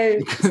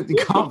also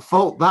you can't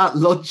fault that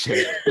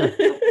logic.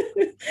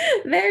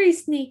 Very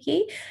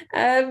sneaky.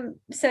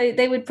 So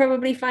they would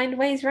probably find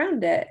ways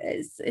around it.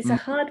 It's a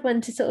hard one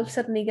to sort of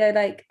suddenly go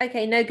like,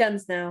 okay, no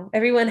guns now.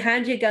 Everyone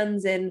hand your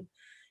guns in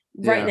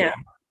right now.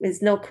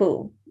 It's not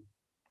cool.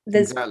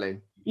 Exactly.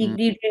 You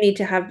need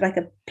to have like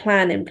a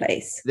plan in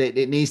place.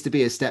 It needs to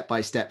be a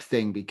step-by-step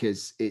thing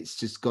because it's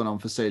just gone on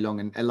for so long,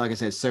 and like I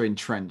said, so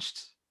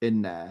entrenched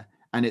in there.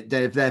 And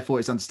therefore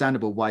it's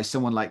understandable why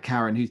someone like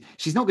Karen,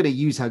 she's not going to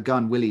use her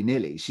gun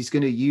willy-nilly. She's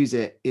going to use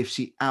it if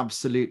she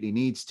absolutely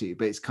needs to,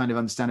 but it's kind of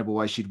understandable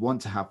why she'd want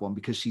to have one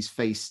because she's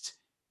faced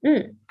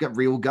got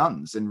real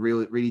guns and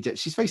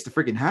she's faced the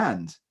frigging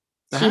hand.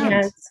 She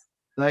has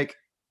like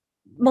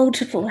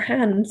multiple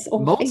hands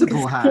or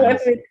multiple fingers,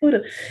 hands.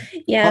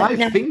 Yeah,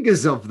 5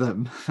 fingers of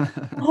them.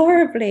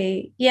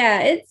 Horribly.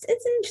 Yeah, it's an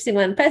interesting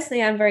one.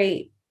 Personally, I'm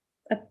very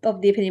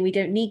of the opinion we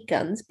don't need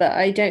guns, but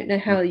I don't know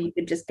how you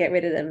could just get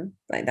rid of them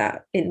like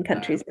that in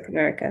countries like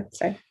America.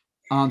 So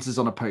Answers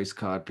on a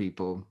postcard,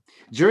 people.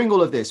 During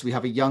all of this, we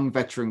have a young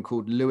veteran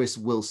called Lewis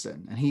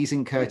Wilson, and he's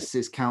in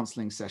Curtis's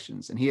counseling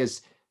sessions, and he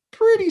has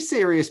pretty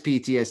serious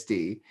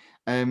PTSD.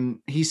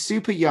 He's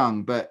super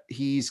young, but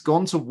he's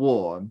gone to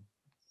war.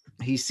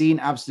 He's seen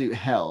absolute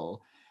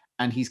hell,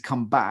 and he's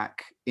come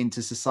back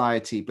into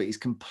society, but he's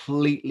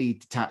completely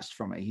detached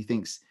from it. He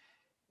thinks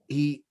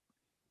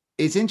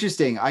it's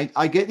interesting.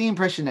 I get the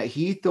impression that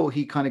he thought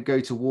he'd kind of go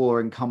to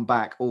war and come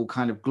back all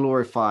kind of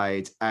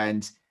glorified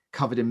and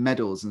covered in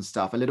medals and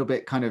stuff, a little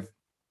bit kind of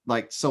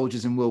like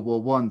soldiers in World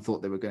War One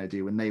thought they were going to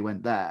do when they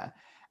went there.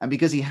 And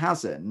because he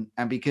hasn't,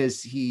 and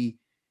because he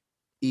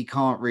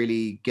can't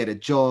really get a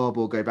job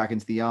or go back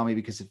into the army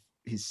because of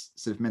his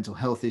sort of mental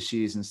health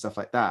issues and stuff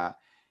like that,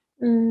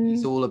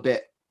 he's all a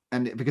bit,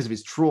 and because of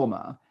his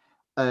trauma,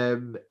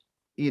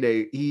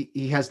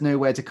 he has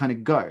nowhere to kind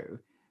of go,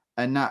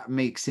 and that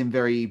makes him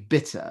very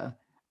bitter,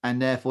 and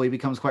therefore he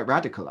becomes quite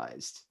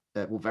radicalized.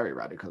 Very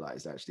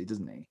radicalized, actually,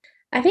 doesn't he?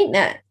 I think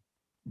that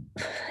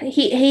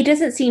he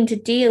doesn't seem to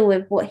deal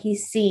with what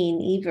he's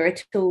seen either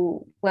at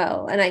all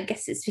well, and I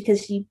guess it's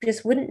because you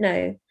just wouldn't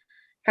know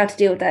how to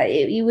deal with that.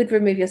 You would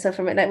remove yourself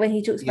from it. Like when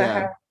he talks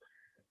about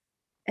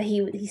how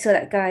he saw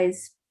that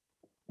guy's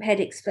head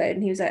explode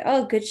and he was like,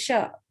 oh, good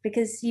shot,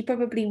 because you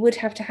probably would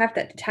have to have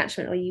that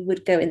detachment or you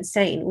would go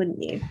insane,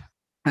 wouldn't you?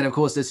 And of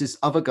course there's this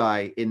other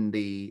guy in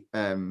the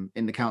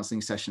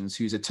counseling sessions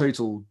who's a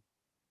total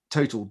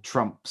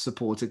Trump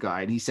supporter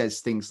guy, and he says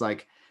things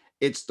like,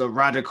 it's the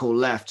radical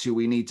left who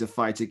we need to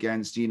fight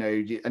against,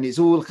 and it's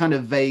all kind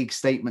of vague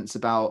statements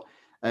about,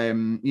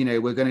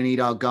 we're going to need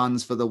our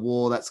guns for the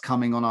war that's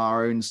coming on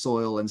our own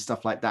soil and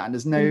stuff like that. And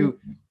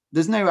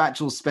there's no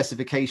actual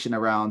specification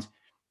around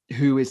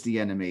who is the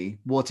enemy,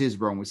 what is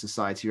wrong with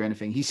society or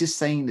anything. He's just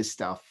saying this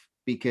stuff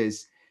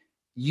because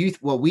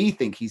we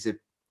think he's a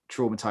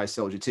traumatized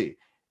soldier too.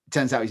 It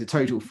turns out he's a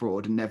total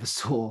fraud and never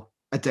saw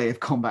a day of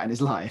combat in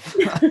his life.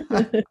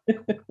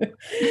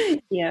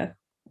 Yeah.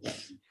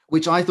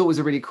 Which I thought was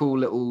a really cool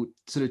little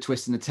sort of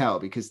twist in the tale,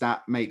 because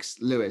that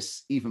makes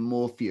Lewis even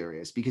more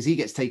furious because he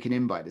gets taken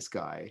in by this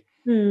guy.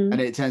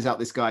 And it turns out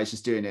this guy is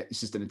just doing it.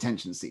 It's just an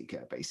attention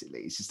seeker,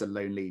 basically. He's just a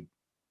lonely,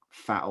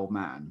 fat old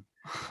man.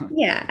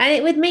 Yeah. And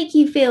it would make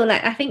you feel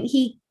like, I think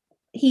he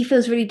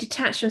feels really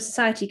detached from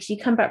society because you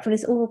come back from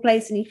this awful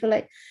place and you feel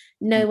like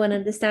no one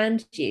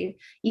understands you.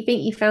 You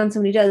think you found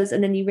someone who does,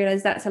 and then you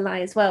realize that's a lie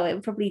as well. It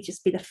would probably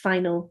just be the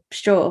final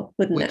straw,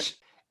 wouldn't it?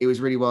 It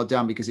was really well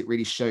done because it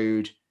really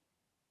showed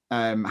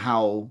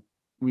how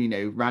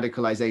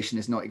radicalization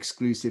is not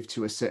exclusive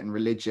to a certain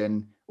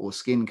religion or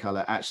skin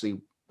color. Actually,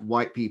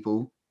 white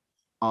people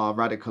are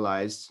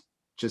radicalized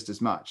just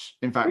as much.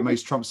 In fact,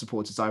 most Trump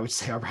supporters, I would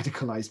say, are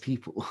radicalized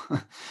people.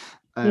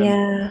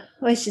 Well,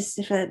 it's just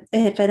if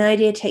an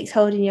idea takes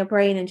hold in your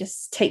brain and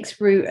just takes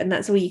root, and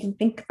that's all you can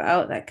think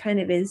about, that kind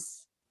of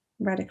is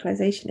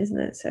radicalization, isn't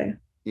it? So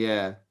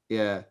yeah.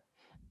 And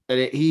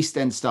he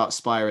then starts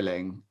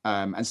spiraling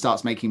and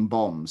starts making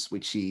bombs,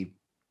 which he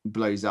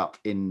blows up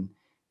in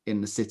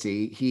the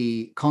city.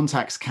 He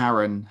contacts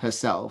Karen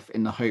herself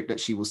in the hope that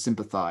she will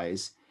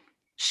sympathize.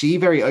 She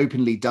very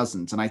openly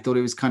doesn't, and I thought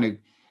it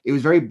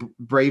was very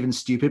brave and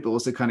stupid, but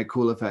also kind of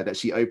cool of her that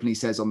she openly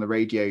says on the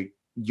radio,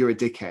 you're a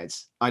dickhead,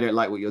 I don't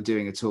like what you're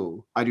doing at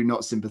all, I do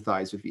not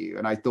sympathize with you.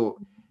 And I thought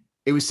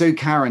it was so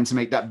Karen to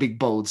make that big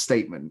bold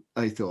statement.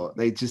 I thought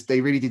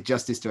they really did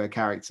justice to her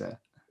character.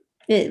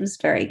 It was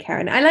very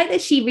Karen. I like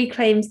that she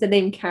reclaims the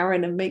name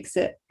Karen and makes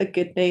it a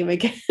good name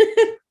again.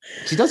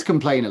 She does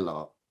complain a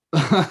lot,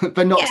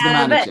 but not to the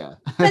manager.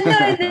 But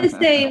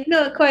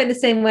not quite in the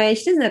same way.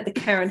 She doesn't have the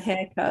Karen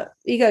haircut.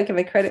 You gotta give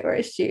her credit where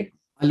it's due.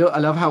 I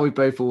love how we've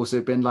both also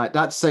been like,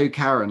 that's so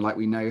Karen, like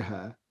we know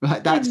her.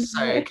 Like, that's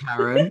so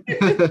Karen.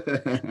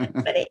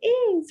 But it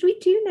is. We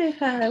do know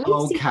her.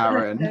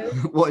 Karen.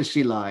 What is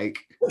she like?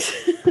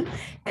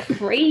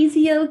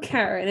 Crazy old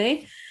Karen,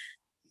 eh?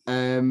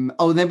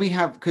 Then we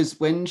have, because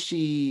when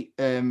she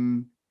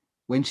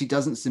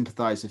doesn't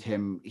sympathize with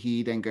him,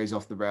 he then goes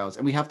off the rails,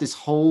 and we have this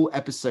whole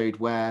episode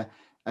where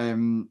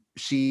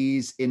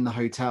she's in the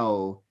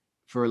hotel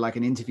for like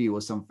an interview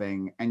or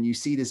something, and you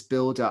see this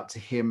build up to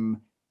him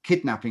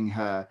kidnapping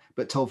her,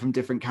 but told from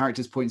different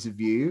characters' points of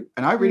view.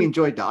 And I really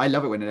enjoyed that. I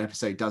love it when an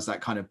episode does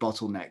that kind of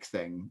bottleneck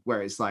thing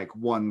where it's like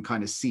one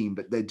kind of scene,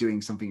 but they're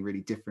doing something really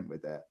different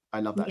with it.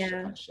 I love that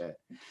shit.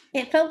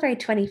 It felt very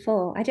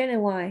 24. I don't know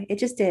why. It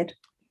just did.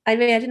 I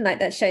mean, I didn't like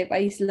that show, but I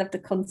used to love the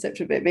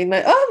concept of it being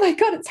like, oh my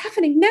God, it's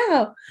happening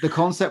now. The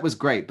concept was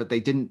great, but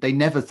they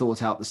never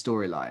thought out the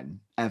storyline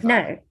ever.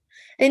 No.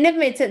 It never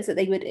made sense that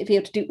they would be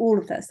able to do all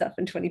of that stuff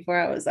in 24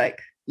 hours. Like,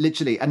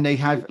 literally. And they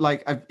have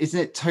like, isn't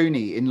it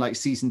Tony in like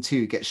season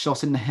 2 gets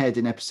shot in the head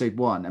in episode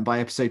 1, and by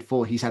episode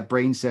 4 he's had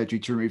brain surgery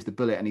to remove the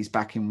bullet and he's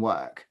back in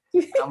work.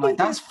 I'm like,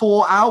 that's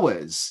 4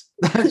 hours.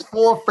 That's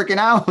 4 freaking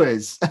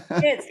hours.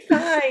 It's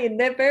fine.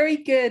 They're very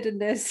good in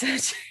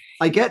this.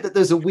 I get that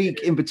there's a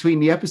week in between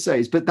the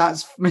episodes, but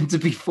that's meant to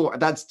be 4.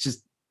 That's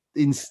just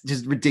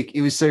just ridiculous.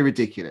 It was so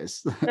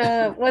ridiculous.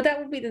 Well, that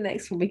will be the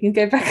next one. We can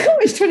go back and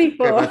watch Go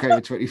 24 back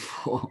over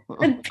 24.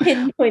 and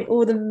pinpoint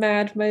all the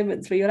mad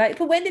moments where you're like,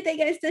 but when did they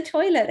go to the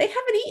toilet? They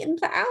haven't eaten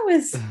for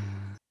hours.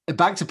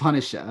 Back to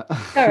Punisher.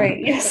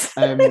 Sorry, yes.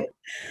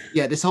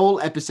 Yeah, this whole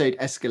episode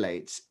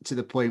escalates to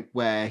the point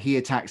where he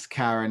attacks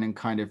Karen and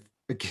kind of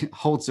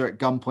holds her at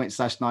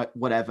gunpoint / night,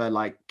 whatever,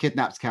 like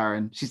kidnaps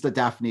Karen. She's the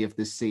Daphne of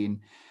this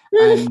scene.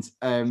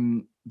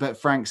 And but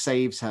Frank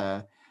saves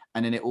her,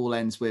 and then it all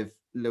ends with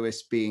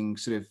Lewis being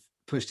sort of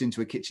pushed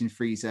into a kitchen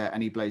freezer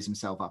and he blows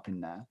himself up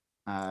in there.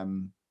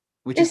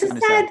 Which It's is a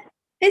kind of sad.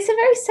 it's a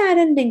very sad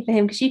ending for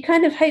him because you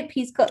kind of hope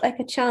he's got like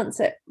a chance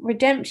at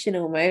redemption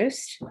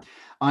almost.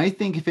 I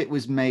think if it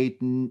was made,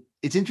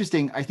 it's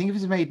interesting. I think if it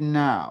was made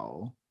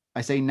now,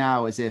 I say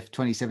now as if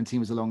 2017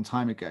 was a long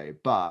time ago,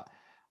 but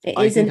It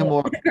I isn't think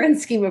the grand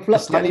scheme of a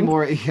slightly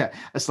lockdown.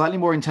 a slightly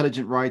more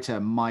intelligent writer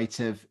might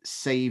have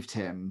saved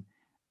him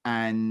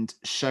and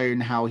shown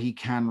how he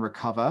can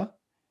recover.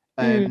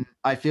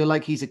 I feel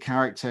like he's a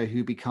character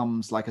who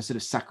becomes like a sort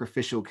of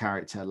sacrificial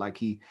character. Like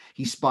he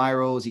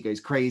spirals, he goes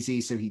crazy,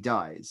 so he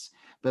dies.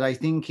 But I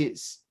think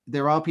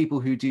there are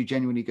people who do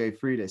genuinely go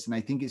through this, and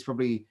I think it's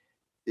probably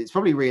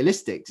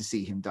realistic to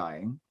see him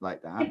dying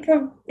like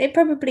that. It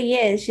probably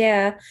is,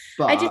 yeah.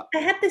 But I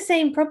had the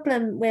same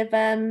problem with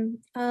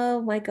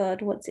oh my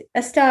God, what's it?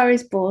 A Star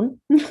is Born.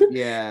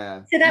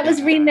 yeah, So that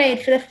was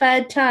remade for the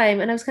third time,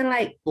 and I was kind of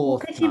like,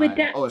 fourth could you time.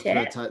 adapt Oh, it?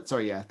 third time.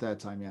 Sorry, yeah, third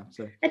time. Yeah.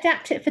 So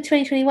Adapt it for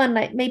 2021.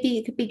 Like maybe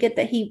it could be good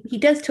that he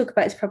does talk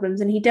about his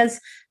problems and he does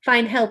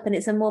find help, and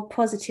it's a more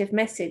positive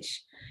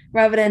message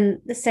rather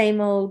than the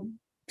same old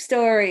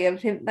story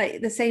of him,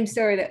 like the same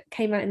story that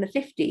came out in the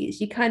 50s.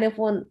 You kind of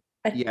want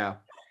yeah,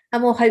 a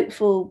more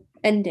hopeful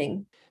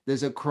ending.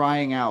 there's a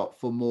crying out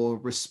for more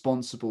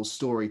responsible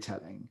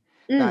storytelling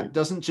that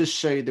doesn't just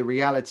show the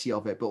reality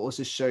of it, but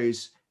also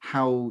shows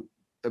how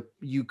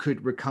you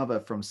could recover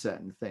from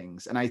certain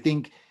things. And I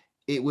think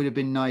it would have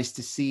been nice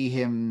to see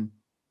him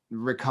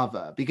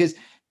recover, because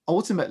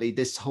ultimately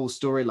this whole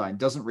storyline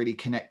doesn't really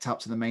connect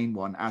up to the main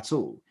one at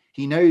all.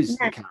 He knows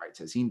the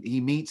characters. He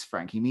meets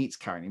Frank, he meets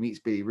Karen, he meets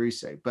Billy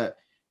Russo, but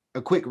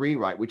a quick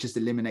rewrite would just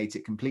eliminate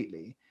it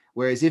completely.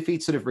 Whereas if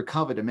he'd sort of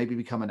recovered and maybe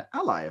become an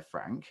ally of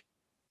Frank,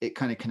 it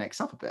kind of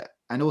connects up a bit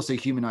and also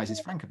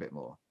humanizes Frank a bit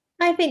more.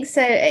 I think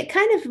so. It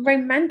kind of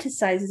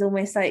romanticizes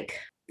almost like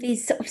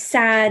these sort of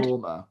sad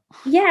Trauma.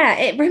 Yeah,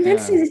 it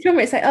romanticizes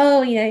trauma. It's like,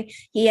 oh,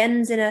 he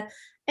ends in a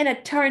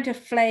torrent of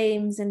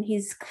flames and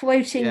he's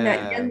quoting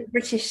that young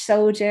British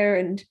soldier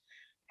and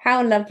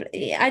how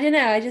lovely. I don't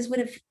know. I just would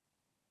have,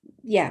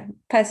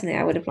 personally,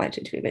 I would have liked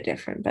it to be a bit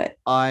different, but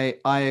I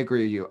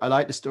agree with you. I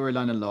like the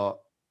storyline a lot.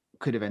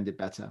 Could have ended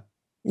better.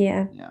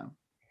 Yeah,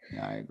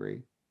 I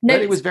agree. No,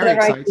 but it was very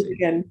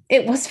exciting.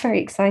 It was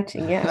very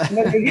exciting, yeah.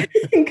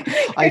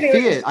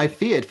 I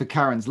feared for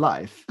Karen's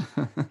life.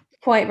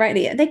 Quite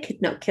rightly. They could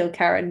not kill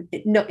Karen,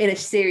 not in a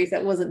series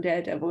that wasn't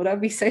Daredevil.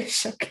 That'd be so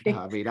shocking.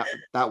 I mean,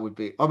 that would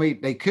be, I mean,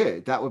 they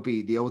could. That would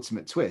be the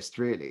ultimate twist,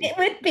 really. It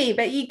would be,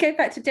 but you go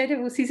back to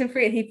Daredevil season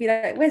 3 and he'd be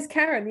like, where's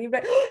Karen? And you'd be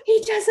like, oh,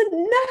 he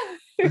doesn't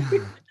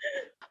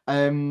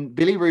know.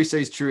 Billy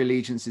Russo's true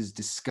allegiance is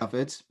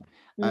discovered,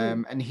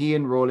 and he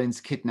and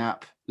Rawlins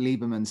kidnap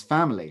Lieberman's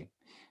family.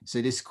 So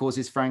this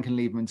causes Frank and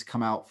Lieberman to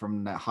come out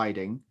from their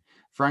hiding.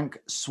 Frank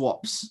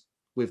swaps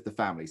with the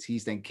families.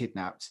 He's then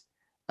kidnapped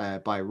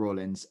by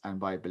Rawlins and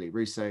by Billy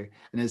Russo.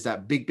 And there's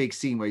that big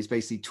scene where he's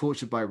basically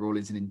tortured by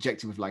Rawlins and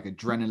injected with like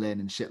adrenaline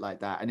and shit like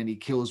that. And then he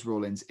kills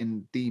Rawlins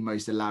in the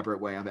most elaborate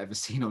way I've ever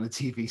seen on a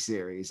TV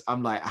series.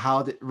 I'm like,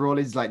 how did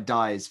Rawlins like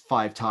dies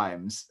 5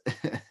 times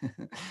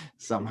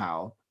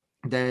somehow?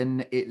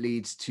 Then it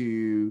leads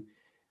to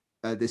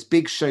this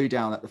big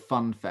showdown at the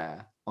fun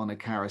fair on a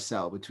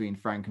carousel between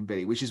Frank and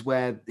Billy, which is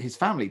where his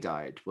family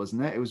died,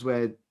 wasn't it? It was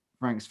where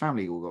Frank's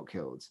family all got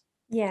killed.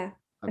 Yeah,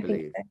 I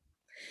believe.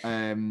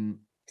 So.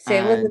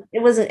 So it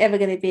wasn't ever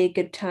going to be a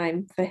good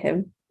time for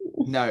him.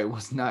 No, it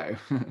was no.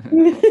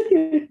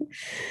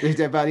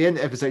 By the end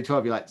of episode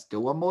 12, you're like,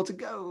 still one more to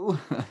go.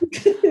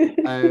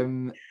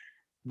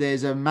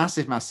 There's a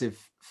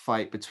massive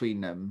fight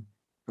between them,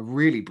 a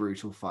really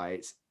brutal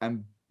fight,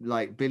 and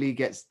like Billy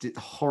gets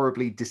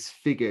horribly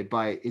disfigured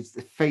by his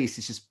face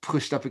is just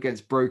pushed up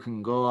against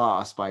broken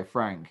glass by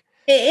Frank.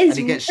 It is, and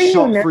he gets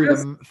shot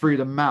through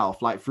the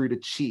mouth, like through the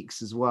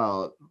cheeks as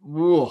well.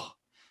 Whoa.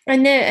 I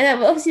know,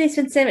 and obviously they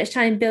spend so much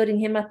time building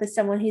him up as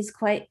someone who's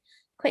quite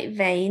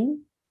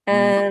vain,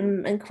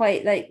 and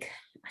quite like,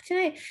 I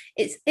don't know.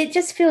 It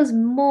just feels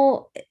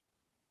more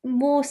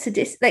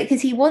sadistic, like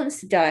because he wants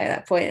to die at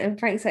that point, and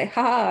Frank's like,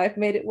 "Ha, I've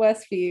made it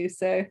worse for you."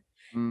 So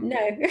no,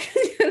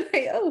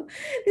 like, oh,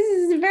 this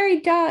is a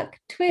very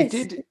dark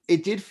twist.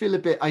 It did feel a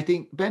bit. I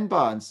think Ben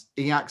Barnes,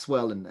 he acts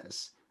well in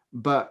this,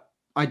 but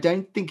I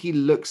don't think he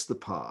looks the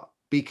part,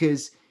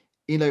 because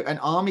an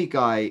army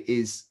guy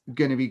is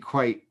going to be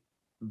quite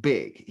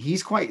big.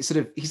 He's quite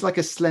he's like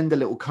a slender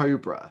little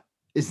cobra,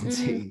 isn't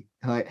he?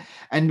 Like,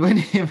 and when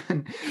him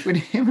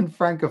and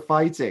Frank are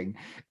fighting,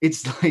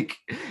 it's like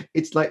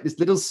this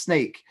little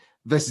snake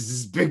versus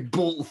this big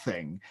ball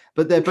thing,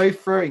 but they're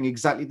both throwing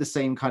exactly the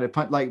same kind of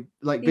punch.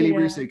 Like Billy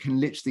Russo can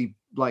literally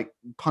like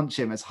punch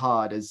him as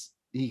hard as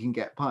he can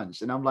get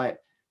punched, and I'm like,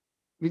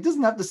 he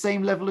doesn't have the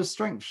same level of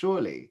strength,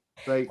 surely.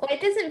 Like, Well,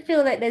 it doesn't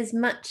feel like there's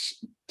much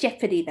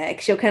jeopardy there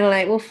because you're kind of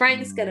like, well,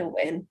 Frank's gonna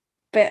win,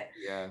 but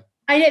yeah,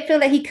 I don't feel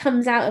like he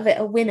comes out of it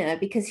a winner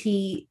because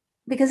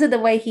of the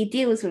way he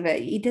deals with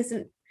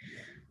it.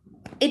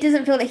 It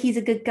doesn't feel like he's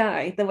a good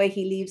guy the way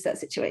he leaves that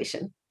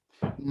situation.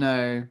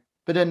 no,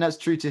 but then that's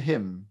true to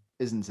him,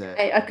 isn't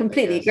it? I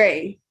completely guess.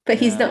 agree, but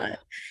he's Yeah. not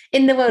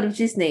in the world of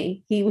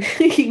Disney. He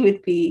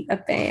would be a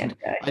bad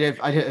guy.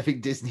 I don't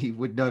think Disney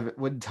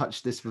wouldn't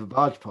touch this with a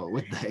barge pole,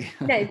 would they?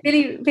 No,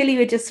 Billy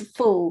would just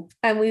fall,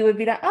 and we would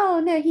be like, "Oh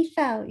no, he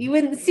fell." You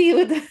wouldn't see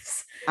with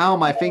us. Ow,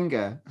 my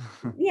finger.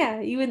 Yeah,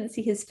 you wouldn't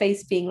see his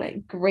face being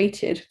like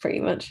grated, pretty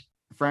much.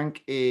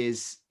 Frank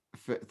is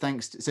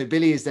so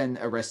Billy is then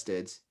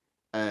arrested,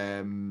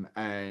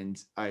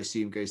 and I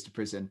assume goes to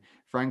prison.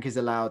 Frank is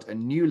allowed a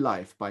new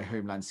life by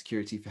Homeland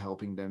Security for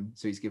helping them,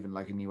 so he's given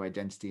like a new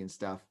identity and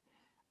stuff.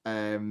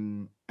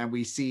 And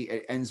we see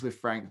it ends with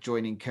Frank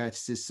joining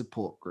Curtis's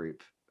support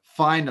group.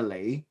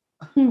 Finally,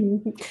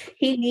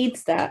 He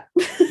needs that.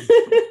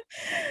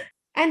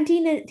 And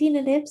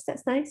Dina lives.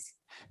 That's nice.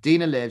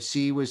 Dina lives.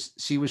 She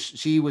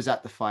was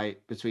at the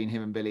fight between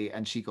him and Billy,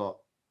 and she got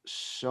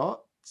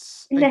shot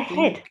In the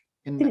head,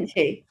 didn't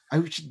she?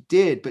 Oh, she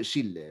did, but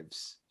she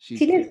lives.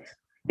 She lives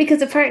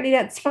because apparently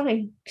that's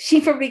fine. She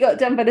probably got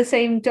done by the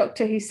same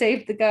doctor who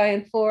saved the guy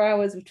in 4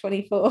 hours of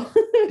 24.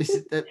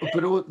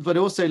 But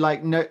also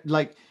like no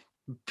like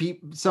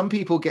some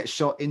people get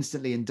shot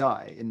instantly and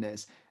die in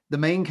this. The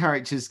main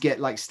characters get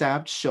like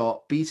stabbed,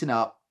 shot, beaten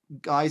up,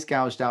 eyes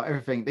gouged out,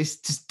 everything. They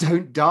just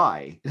don't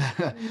die.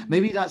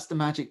 Maybe that's the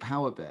magic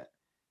power bit,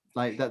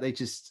 like that they're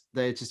just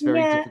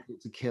very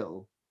difficult to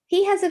kill.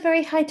 He has a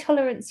very high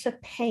tolerance for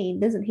pain,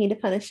 doesn't he, the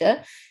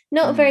Punisher?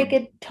 Not a very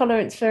good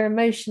tolerance for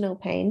emotional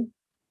pain.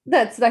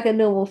 That's like a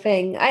normal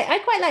thing. I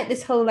quite like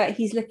this whole like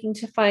he's looking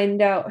to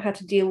find out how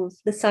to deal with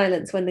the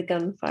silence when the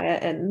gunfire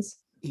ends.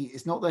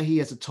 It's not that he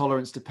has a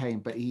tolerance to pain,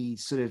 but he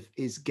sort of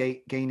is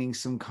gaining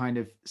some kind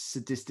of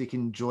sadistic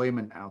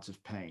enjoyment out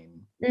of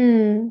pain.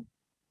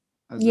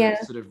 As a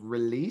sort of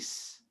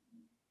release,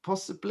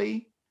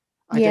 possibly.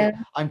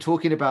 I'm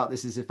talking about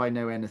this as if I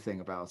know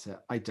anything about it.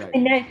 I don't. I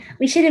know.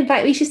 We should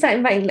start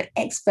inviting like,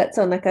 experts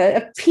on, like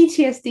a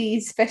PTSD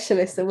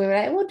specialist, and we're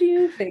like, what do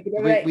you think?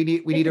 We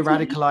need a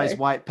radicalized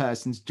white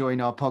person to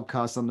join our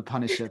podcast on the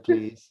Punisher,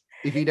 please.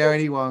 If you know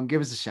anyone, give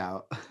us a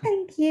shout.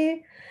 Thank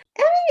you.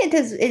 I mean,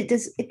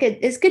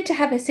 it's good to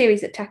have a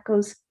series that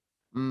tackles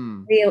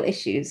real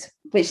issues,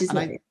 which is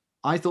nice.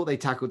 I thought they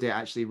tackled it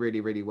actually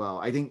really, really well.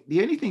 I think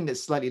the only thing that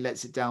slightly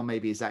lets it down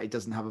maybe is that it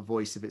doesn't have a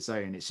voice of its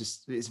own.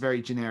 It's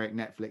very generic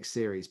Netflix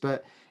series.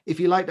 But if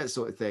you like that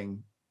sort of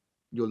thing,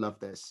 you'll love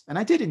this. And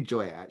I did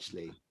enjoy it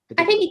actually.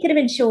 I think it could have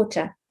been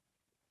shorter.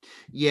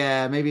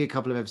 Yeah, maybe a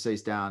couple of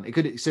episodes down. It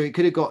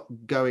could have got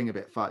going a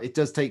bit far. It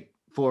does take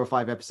 4 or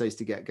 5 episodes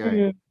to get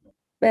going.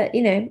 But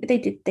you know, they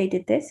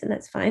did this, and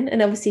that's fine.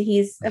 And obviously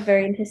he's a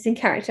very interesting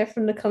character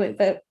from the comic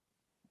book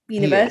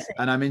universe.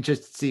 And I'm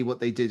interested to see what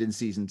they did in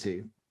season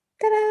 2.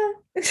 Ta-da!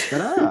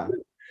 Ta-da!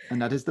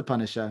 And that is the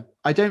Punisher.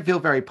 I don't feel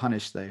very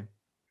punished though.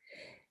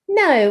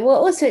 No, well,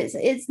 also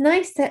it's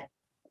nice that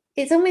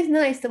it's always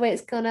nice the way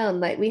it's gone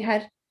on. Like we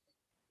had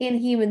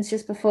Inhumans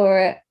just before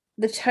it.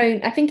 The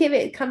tone, I think if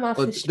it come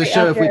after the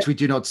show of which we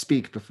do not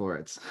speak before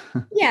it.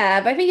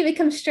 Yeah, but I think if it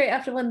comes straight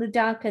after one of the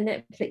darker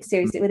Netflix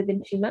series, it would have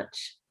been too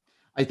much.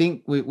 I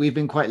think we've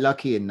been quite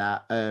lucky in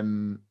that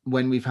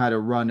when we've had a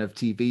run of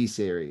TV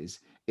series,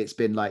 it's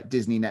been like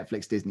Disney,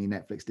 Netflix, Disney,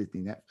 Netflix, Disney,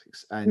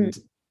 Netflix. And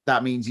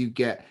that means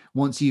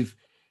once you've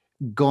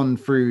gone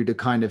through the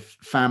kind of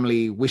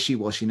family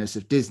wishy-washiness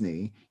of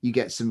Disney, you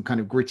get some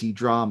kind of gritty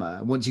drama.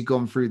 And once you've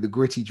gone through the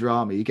gritty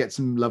drama, you get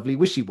some lovely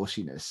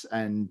wishy-washiness.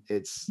 And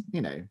it's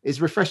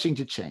refreshing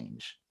to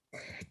change.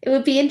 It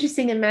would be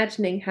interesting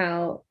imagining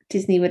how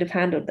Disney would have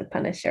handled the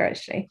Punisher,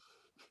 actually.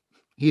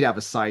 He'd have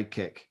a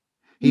sidekick.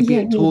 He'd be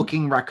a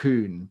talking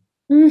raccoon.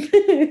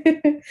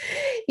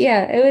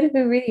 Yeah, it would have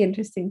been really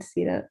interesting to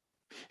see that.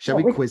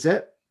 Shall we quiz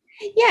it?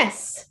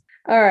 Yes.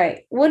 All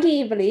right. What do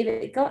you believe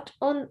it got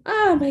on?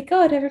 Oh my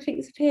God,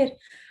 everything's appeared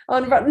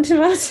on Rotten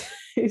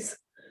Tomatoes.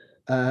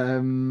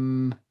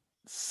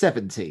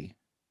 70.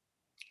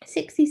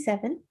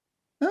 67.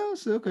 Oh,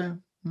 so okay.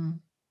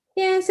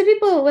 Yeah, so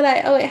people were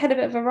like, oh, it had a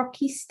bit of a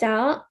rocky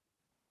start,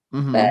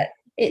 but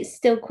it's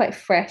still quite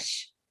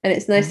fresh. And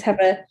it's nice to have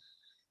a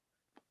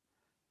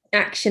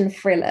action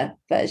thriller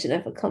version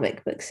of a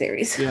comic book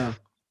series. Yeah.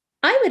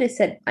 I would have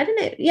said, I don't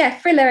know, yeah,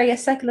 thriller, I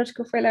guess,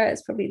 psychological thriller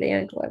is probably the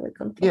angle I would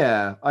come from.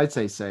 Yeah, I'd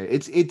say so.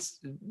 It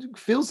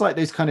feels like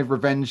those kind of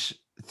revenge,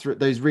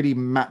 those really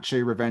macho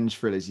revenge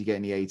thrillers you get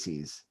in the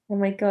 80s. Oh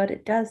my God,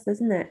 it does,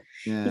 doesn't it?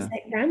 Yeah. It's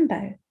like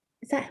Rambo.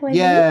 Is that who I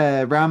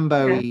Yeah,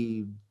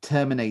 Rambo-y,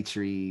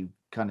 Terminator-y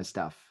kind of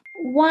stuff.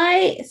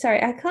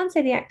 Sorry, I can't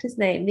say the actor's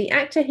name. The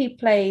actor who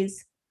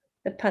plays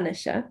the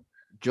Punisher.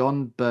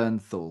 Jon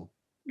Bernthal.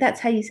 That's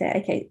how you say it.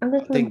 Okay, I'm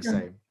going to call him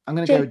so. I'm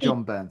going to go with JB,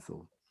 John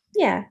Bernthal.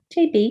 yeah,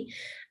 JB.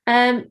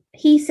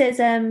 He says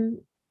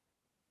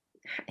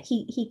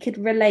he could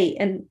relate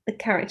and the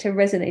character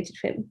resonated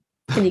with him.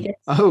 Can you guess?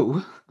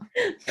 Oh,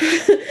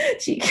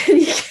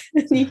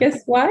 Can you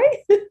guess why?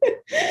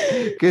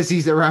 because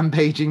he's a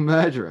rampaging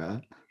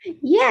murderer.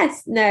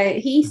 Yes, no,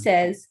 he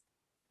says,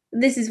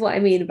 this is what I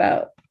mean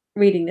about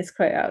reading this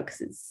quote out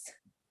because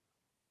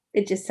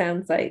it just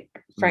sounds like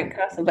Frank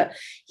Castle, but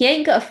he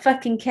ain't got a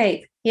fucking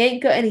cape. He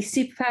ain't got any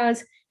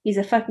superpowers. He's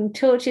a fucking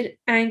tortured,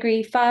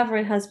 angry father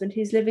and husband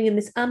who's living in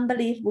this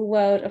unbelievable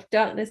world of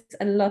darkness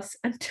and loss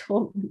and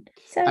torment.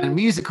 So, And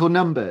musical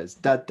numbers.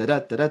 Da, da, da,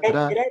 da,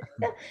 da, da.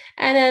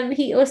 and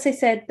he also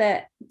said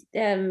that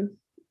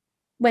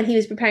when he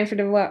was preparing for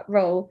the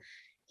role,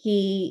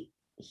 he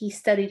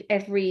studied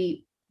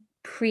every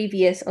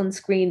previous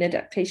on-screen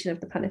adaptation of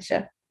The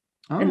Punisher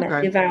and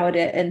Okay. devoured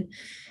it and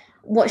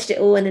watched it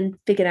all and then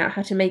figured out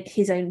how to make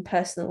his own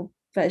personal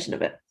version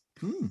of it.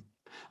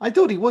 I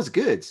thought he was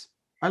good.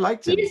 I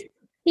liked him.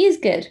 He is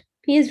good.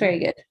 He is very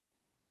good.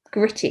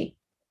 Gritty.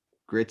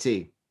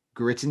 Gritty.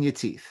 Grit in your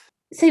teeth.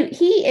 So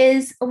he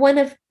is one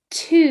of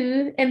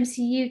 2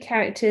 MCU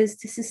characters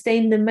to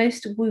sustain the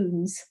most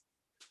wounds.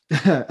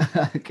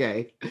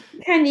 Okay.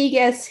 Can you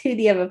guess who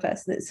the other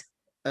person is?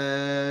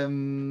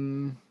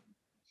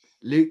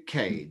 Luke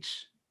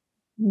Cage.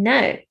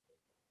 No.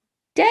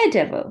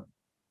 Daredevil.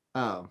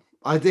 Oh,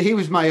 he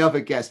was my other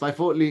guess, but I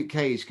thought Luke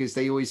Cage because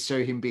they always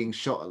show him being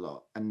shot a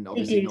lot, and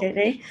obviously don't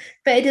they?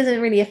 But it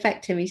doesn't really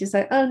affect him. He's just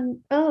like,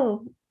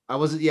 oh. I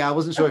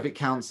wasn't sure if it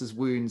counts as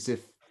wounds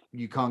if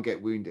you can't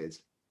get wounded.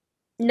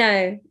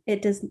 No,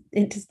 it does.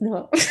 It does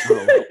not.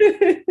 Oh,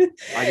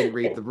 I didn't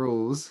read the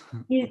rules.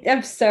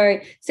 I'm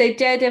sorry. So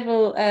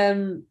Daredevil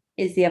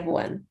is the other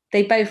one.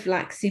 They both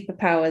lack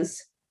superpowers,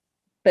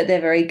 but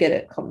they're very good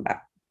at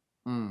combat.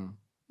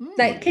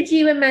 Like, could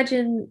you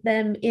imagine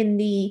them in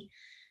the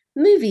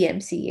movie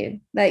MCU?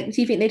 Like,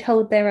 do you think they'd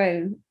hold their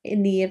own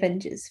in the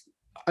Avengers?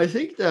 I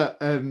think that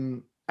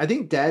I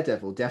think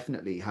Daredevil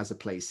definitely has a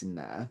place in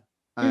there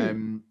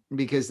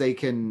because they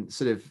can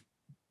sort of,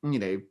 you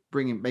know,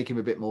 make him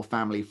a bit more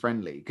family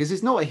friendly because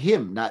it's not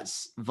him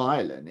that's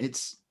violent,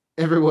 it's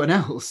everyone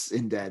else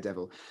in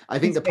Daredevil. I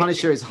think the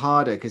Punisher is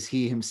harder because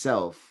he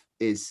himself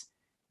is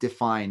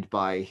defined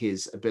by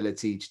his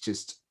ability to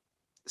just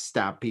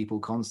stab people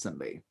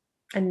constantly.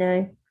 I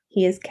know,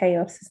 he is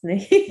chaos,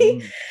 isn't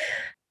he?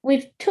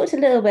 We've talked a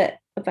little bit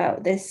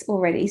about this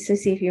already, so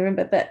see if you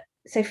remember, but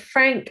so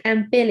Frank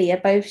and Billy are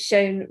both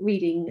shown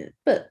reading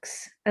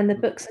books, and the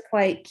books are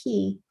quite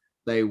key.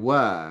 They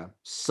were.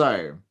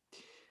 So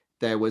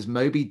there was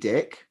Moby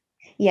Dick.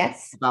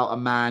 Yes. About a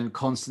man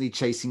constantly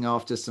chasing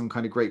after some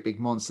kind of great big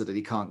monster that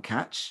he can't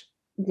catch.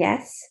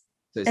 Yes.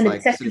 So it's an like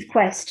obsessive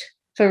quest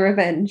for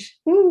revenge.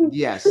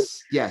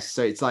 Yes.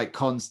 So it's like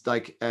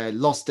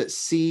lost at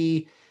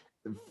sea,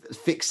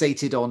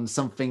 fixated on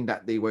something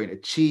that they won't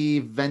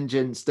achieve,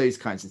 vengeance, those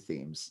kinds of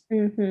themes.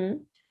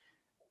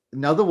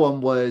 Another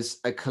one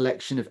was a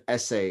collection of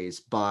essays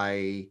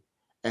by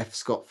F.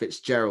 Scott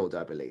Fitzgerald,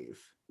 I believe.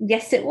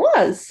 Yes, it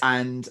was.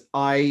 And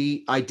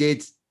I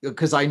did,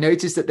 because I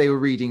noticed that they were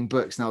reading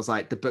books and I was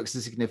like, the books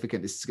are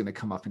significant. This is going to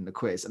come up in the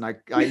quiz. And I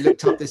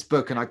looked up this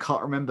book and I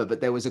can't remember,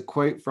 but there was a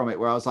quote from it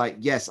where I was like,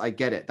 yes, I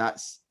get it.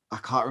 I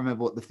can't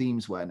remember what the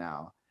themes were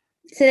now.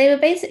 So they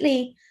were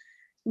basically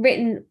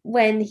written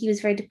when he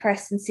was very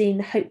depressed and seeing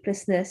the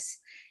hopelessness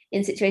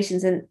in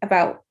situations and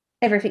about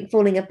everything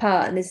falling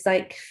apart and this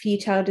like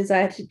futile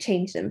desire to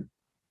change them.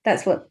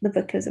 That's what the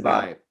book was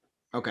about. Right.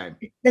 Okay.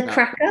 The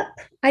Crack Up.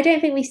 I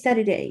don't think we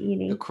studied it at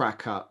uni. The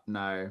Crack Up.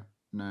 No.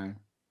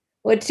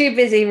 We're too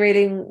busy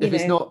reading. If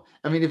it's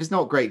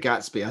not Great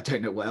Gatsby, I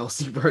don't know what else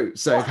he wrote.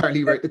 So apparently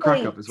he wrote The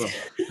Crack Up as well.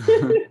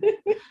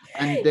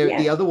 And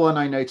the other one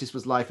I noticed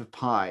was Life of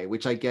Pi,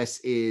 which I guess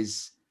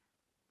is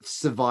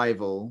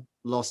survival,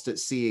 lost at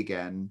sea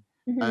again.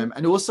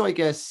 And also I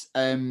guess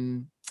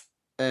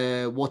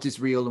what is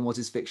real and what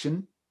is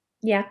fiction.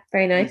 Yeah,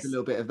 very nice. There's a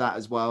little bit of that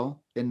as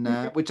well in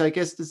there, which I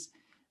guess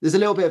there's a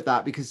little bit of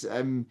that because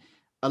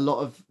a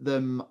lot of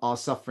them are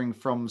suffering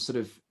from sort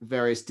of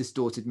various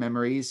distorted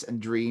memories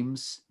and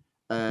dreams.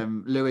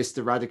 Lewis,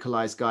 the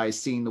radicalized guy,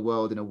 is seeing the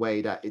world in a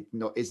way that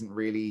is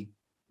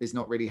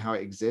not really how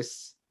it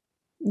exists.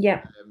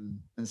 Yeah.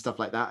 And stuff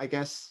like that, I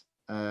guess.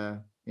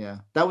 Yeah,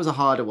 that was a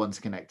harder one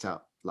to connect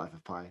up, Life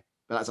of Pi,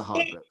 but that's a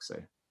hard book.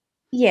 So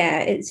yeah,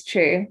 it's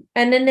true.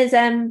 And then there's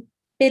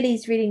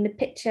Billy's reading the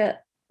picture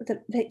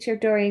of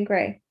Dorian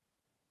Gray.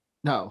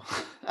 No,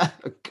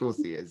 of course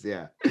he is.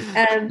 Yeah.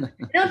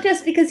 Not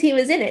just because he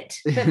was in it,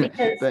 but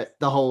because but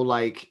the whole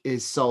like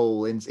his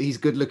soul, and he's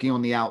good looking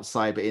on the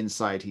outside, but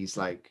inside he's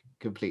like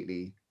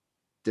completely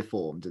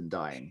deformed and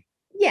dying.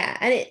 Yeah,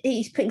 and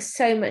he's putting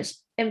so much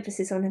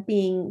emphasis on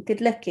being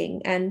good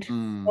looking,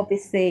 and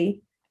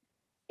obviously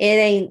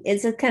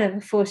it's a kind of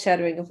a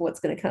foreshadowing of what's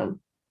going to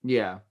come.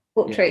 Yeah.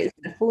 Portrait is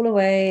going to fall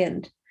away,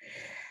 and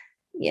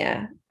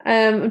yeah.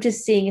 I'm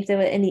just seeing if there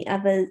were any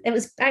others. It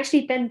was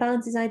actually Ben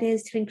Barnes's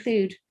ideas to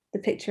include the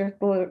picture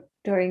of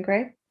Dorian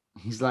Gray.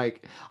 He's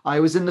like, I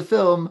was in the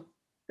film,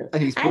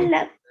 and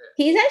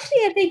He's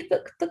actually a big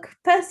book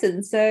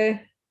person, so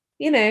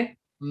you know.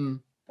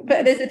 Mm.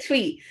 But there's a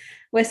tweet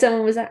where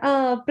someone was like,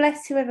 "Oh,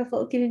 bless whoever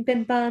thought of giving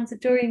Ben Barnes a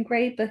Dorian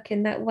Gray book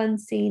in that one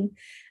scene,"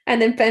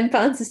 and then Ben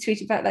Barnes has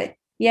tweeted back like,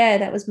 "Yeah,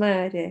 that was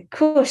my idea.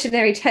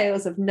 Cautionary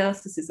tales of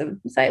narcissism."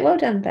 It's like, well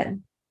done,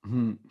 Ben.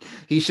 Mhm.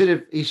 He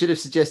should have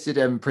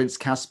suggested Prince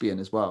Caspian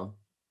as well.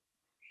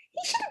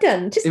 He should have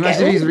done. Just get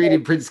Imagine all he's the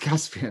reading Prince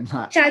Caspian.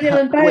 Like, Shadow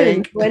and Bone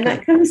wink. when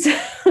that comes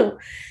out.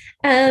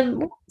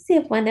 What was the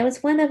other one? There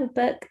was one other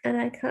book, and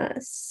I can't.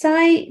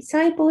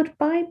 Cyborg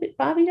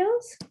Barbie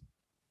dolls.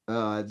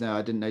 Oh no,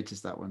 I didn't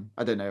notice that one.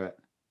 I don't know it.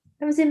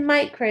 I was in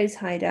Micro's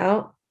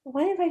hideout.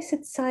 Why have I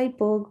said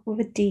cyborg with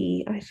a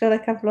D? I feel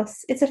like I've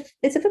lost. It's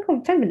a book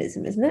on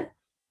feminism, isn't it?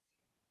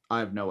 I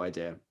have no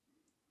idea.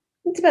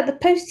 It's about the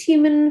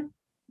post-human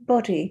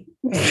body.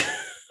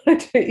 I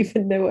don't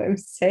even know what I'm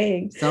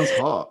saying. Sounds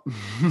hot.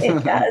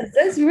 It does.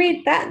 Let's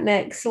read that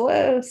next.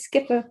 Whoa,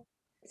 skip a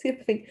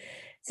thing.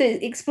 So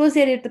it explores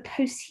the idea of the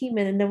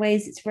post-human and the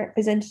ways it's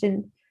represented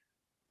in,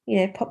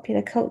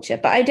 popular culture.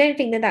 But I don't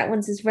think that that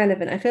one's as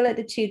relevant. I feel like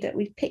the two that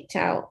we've picked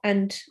out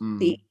and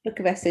the book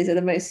of essays are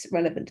the most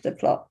relevant to the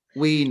plot.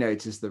 We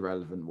noticed the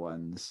relevant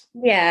ones.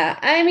 Yeah,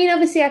 I mean,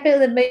 obviously, I feel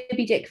the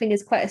Moby Dick thing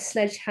is quite a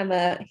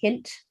sledgehammer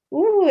hint.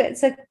 Ooh,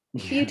 it's a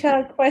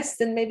futile quest,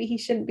 and maybe he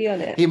shouldn't be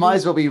on it. He might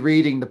as well be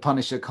reading the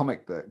Punisher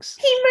comic books.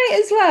 He might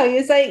as well.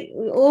 He's like,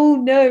 oh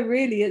no,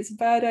 really, it's a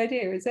bad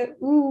idea, is it?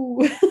 Ooh.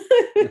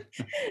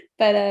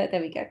 But there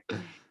we go.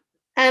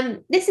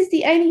 This is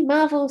the only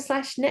Marvel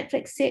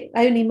Netflix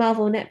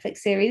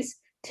series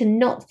to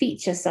not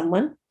feature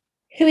someone.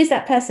 Who is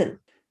that person?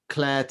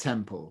 Claire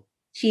Temple.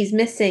 She's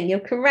missing. You're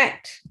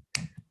correct.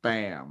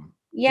 Bam.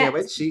 Yeah.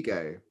 Where did she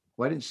go?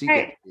 Why didn't she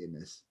get to be in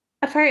this?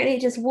 Apparently,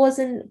 it just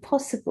wasn't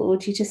possible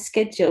due to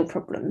schedule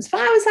problems.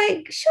 But I was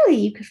like, surely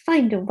you could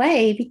find a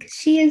way because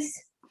she is.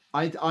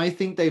 I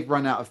think they've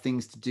run out of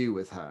things to do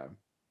with her.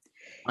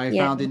 I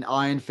found in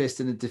Iron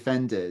Fist and the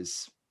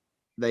Defenders,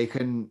 they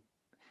can.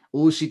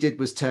 All she did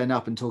was turn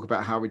up and talk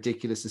about how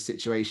ridiculous the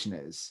situation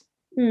is.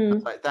 I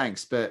was like,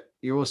 thanks, but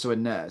you're also a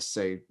nurse,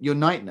 so you're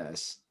night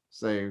nurse.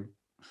 So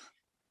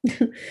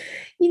you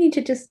need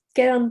to just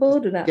get on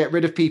board with that. Get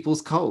rid of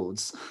people's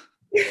colds.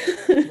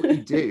 That's what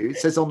you do. It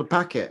says on the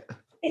packet.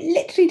 It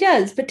literally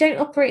does, but don't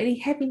operate any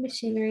heavy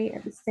machinery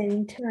at the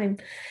same time.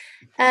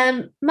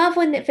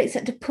 Marvel and Netflix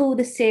had to pull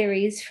the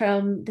series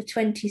from the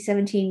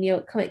 2017 New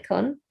York Comic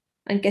Con.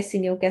 I'm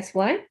guessing you'll guess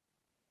why.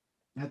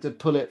 Had to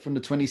pull it from the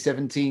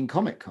 2017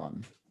 Comic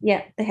Con.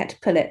 Yeah, they had to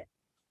pull it.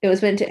 It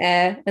was meant to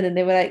air, and then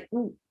they were like,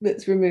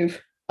 let's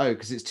remove. Oh,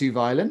 because it's too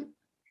violent?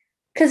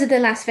 Because of the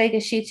Las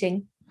Vegas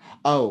shooting.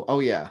 Oh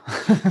yeah.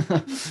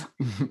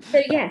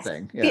 So yes,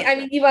 I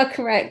mean, you are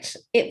correct.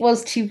 It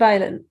was too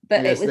violent,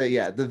 but yes, it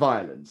was the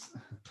violence.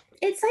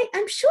 It's like,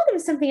 I'm sure there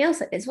was something else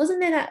like this. Wasn't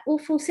there that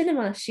awful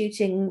cinema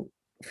shooting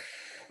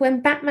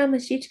when Batman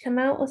was due to come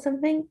out or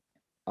something?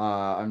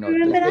 I'm not.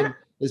 Remember that?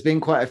 There's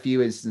been quite a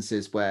few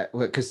instances where,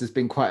 because there's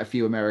been quite a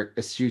few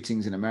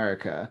shootings in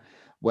America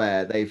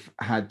where they've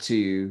had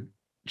to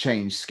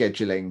change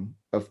scheduling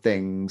of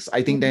things.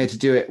 I think they had to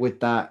do it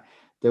with that.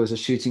 There was a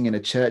shooting in a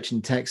church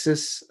in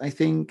Texas, I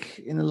think,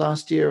 in the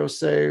last year or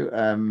so.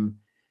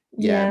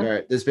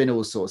 There's been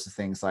all sorts of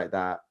things like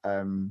that.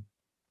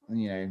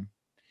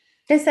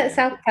 There's that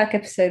South Park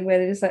episode where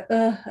they're just like,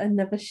 oh,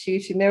 another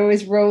shooting. They're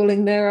always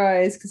rolling their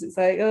eyes because it's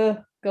like, oh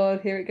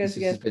God, here it goes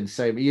again. Been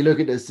so. You look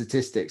at the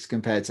statistics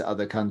compared to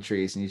other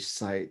countries, and you're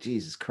just like,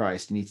 Jesus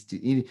Christ, you need to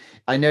do.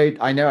 I know.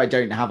 I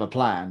don't have a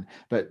plan,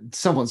 but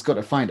someone's got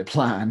to find a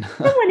plan.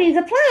 Someone needs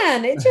a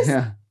plan. It's just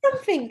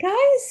something,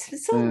 guys.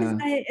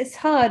 It's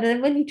hard,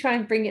 and when you try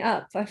and bring it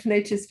up, I've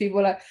noticed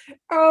people like,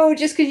 oh,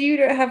 just because you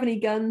don't have any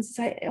guns. It's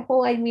like,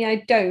 oh, I mean,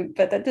 I don't,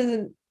 but that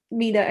doesn't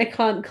mean that I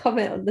can't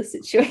comment on the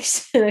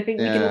situation. I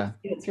think we can all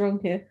see what's wrong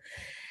here.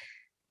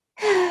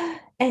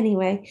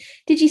 Anyway,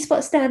 did you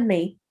spot Stan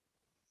Lee?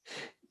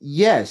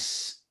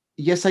 Yes,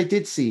 I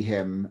did see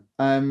him,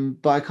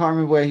 but I can't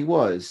remember where he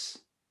was.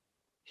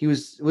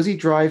 Was he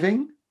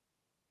driving?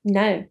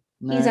 No,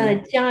 he's on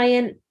a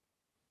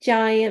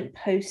giant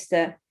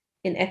poster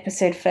in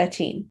episode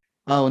 13.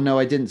 Oh no,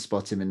 I didn't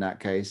spot him in that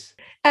case.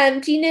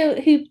 Do you know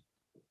who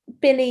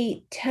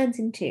Billy turns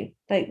into?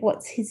 Like,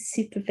 what's his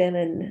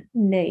supervillain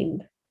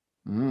name?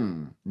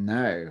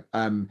 No.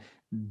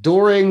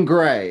 Dorian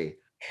Gray.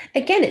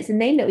 Again, it's a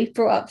name that we've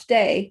brought up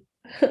today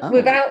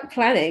without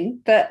planning,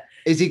 but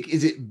is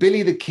it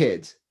Billy the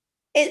Kid?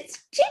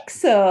 It's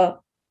Jigsaw.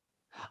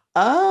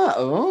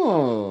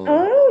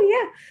 Oh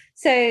yeah.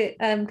 So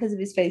because of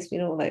his face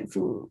being all like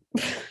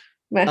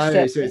mashed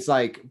up. So it's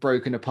like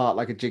broken apart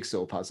like a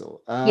jigsaw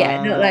puzzle.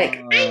 Yeah, not like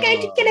I'm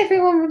going to kill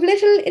everyone with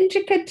little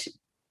intricate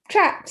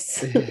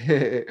traps.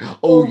 There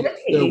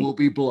will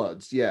be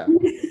blood. Yeah.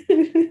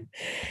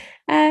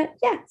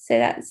 So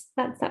that's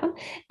that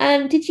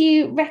one. Did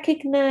you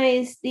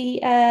recognize the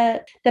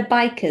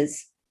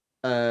bikers?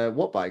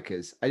 What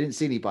bikers? I didn't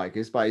see any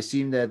bikers, but I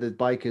assume they're the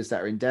bikers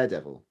that are in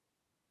Daredevil.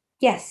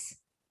 Yes.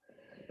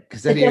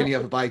 Because they're the only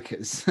other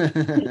bikers.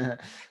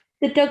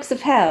 The Dogs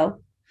of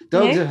Hell.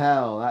 Dogs of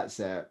Hell, that's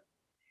it.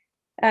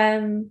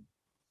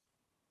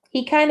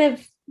 he kind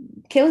of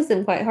kills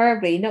them quite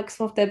horribly, knocks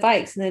them off their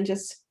bikes, and then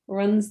just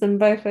runs them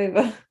both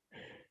over.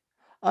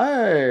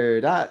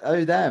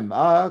 Them.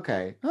 Oh,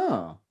 okay.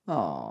 Oh.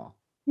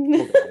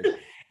 Poor guys.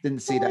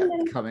 Didn't see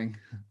that coming.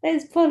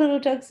 Those poor little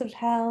dogs of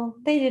hell.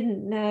 They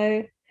didn't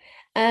know.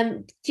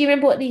 Do you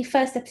remember what the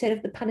first episode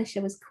of The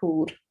Punisher was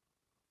called?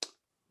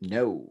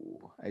 No,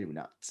 I do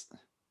not.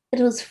 It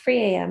was 3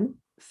 a.m.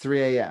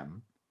 3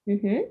 a.m.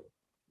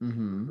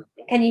 Mm-hmm.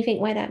 Can you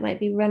think why that might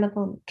be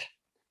relevant?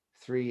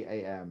 3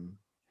 a.m.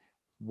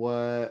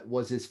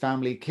 Was his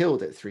family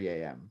killed at 3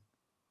 a.m.?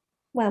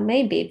 Well,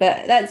 maybe,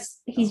 but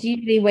he's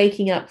usually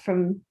waking up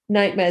from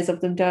nightmares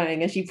of them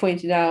dying, as you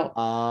pointed out.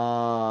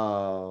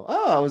 Oh,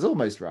 I was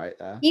almost right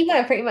there. You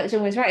were pretty much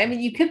almost right. I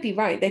mean, you could be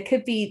right. There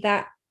could be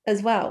that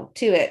as well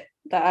to it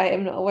that I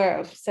am not aware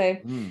of. So,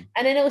 and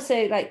then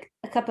also, like,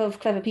 a couple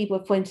of clever people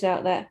have pointed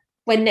out that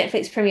when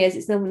Netflix premieres,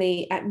 it's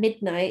normally at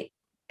midnight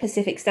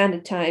Pacific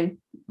Standard Time.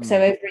 So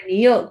over in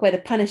New York, where The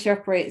Punisher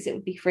operates, it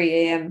would be 3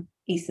 a.m.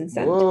 Eastern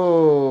Standard.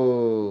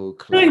 Whoa,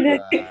 clever.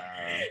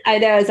 I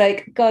know. I was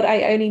like, God,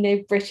 I only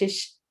know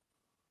British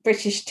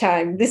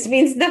time. This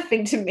means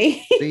nothing to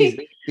me.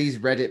 these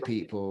Reddit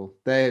people,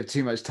 they have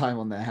too much time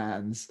on their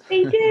hands.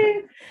 They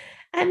do.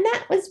 And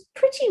that was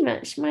pretty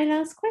much my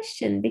last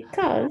question,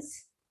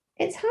 because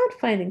it's hard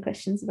finding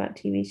questions about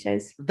TV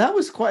shows. That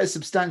was quite a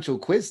substantial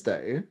quiz,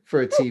 though,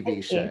 for a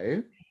TV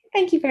show.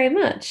 Thank you very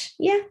much.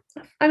 Yeah.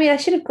 I mean, I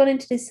should have gone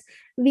into this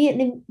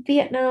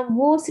Vietnam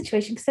War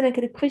situation, because then I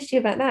could have quizzed you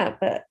about that,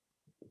 but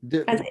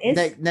as it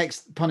is.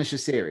 Next Punisher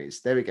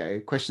series. There we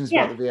go. Questions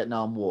about the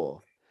Vietnam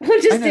War.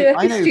 We'll just do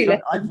a history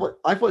lesson.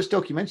 I've watched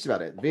documentaries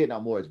about it. The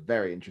Vietnam War is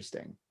very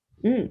interesting.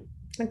 Oh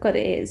God,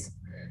 it is.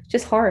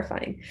 Just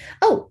horrifying.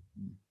 Oh,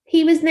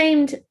 he was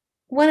named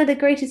one of the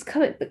greatest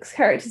comic books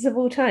characters of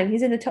all time.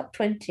 He's in the top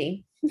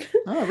 20.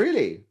 Oh,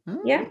 really?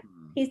 Oh. Yeah.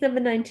 He's number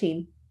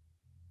 19.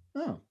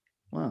 Oh,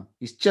 wow.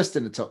 He's just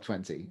in the top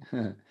 20.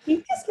 He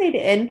just made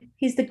it in.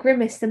 He's the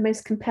grimmest and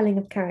most compelling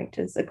of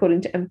characters,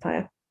 according to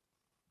Empire.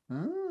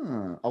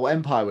 Oh,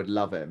 Empire would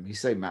love him. He's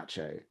so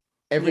macho.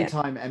 Every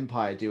time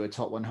Empire do a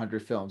top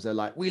 100 films, they're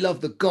like, we love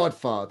The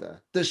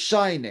Godfather, The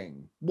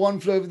Shining, One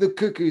Flew Over the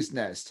Cuckoo's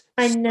Nest.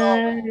 I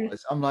know.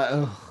 I'm like,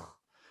 oh,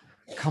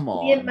 come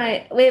on.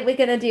 We're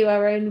going to do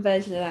our own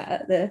version of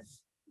that at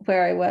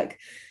where I work.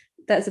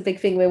 That's a big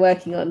thing we're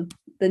working on.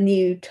 The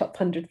new top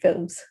 100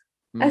 films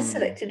as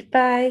selected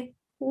by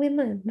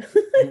women.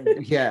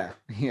 yeah.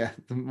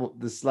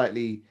 The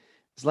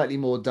slightly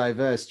more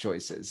diverse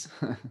choices.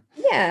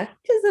 Yeah,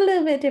 just a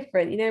little bit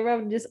different,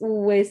 rather than just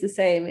always the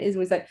same. It is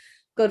always like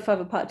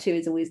Godfather Part 2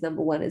 is always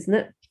number 1, isn't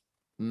it?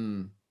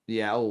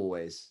 Yeah,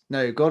 always.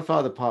 No,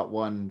 Godfather Part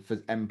 1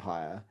 for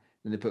Empire.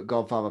 Then they put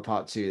Godfather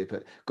Part 2. They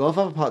put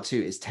Godfather Part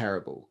 2 is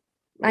terrible.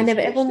 I know,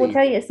 but everyone will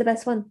tell you it's the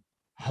best one.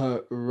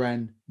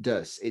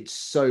 Horrendous. It's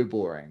so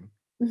boring.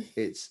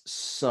 It's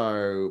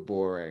so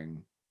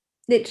boring.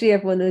 Literally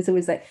everyone is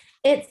always like,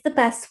 it's the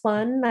best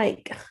one.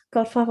 Like,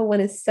 Godfather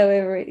 1 is so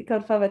overrated.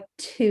 Godfather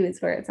 2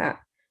 is where it's at.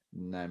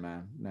 No,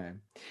 man, no.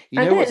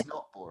 You know what's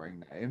not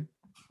boring, though?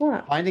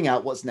 What? Finding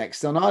out what's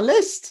next on our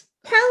list.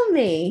 Tell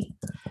me.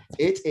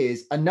 It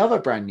is another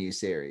brand new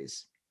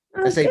series.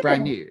 I say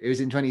brand new. It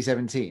was in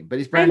 2017, but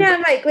it's brand new. I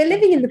know, like, we're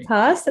living in the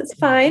past. That's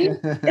fine.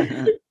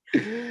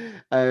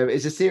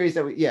 It's a series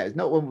that it's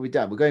not one we've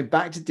done. We're going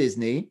back to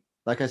Disney.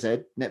 Like I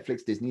said,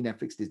 Netflix,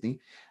 Disney.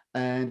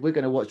 And we're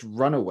going to watch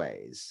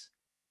Runaways.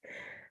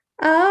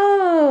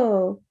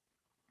 Oh.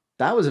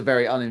 That was a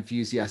very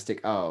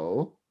unenthusiastic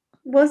oh.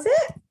 Was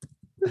it?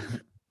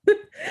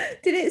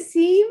 Did it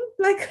seem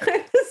like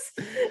I was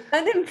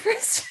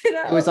unimpressed?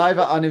 It was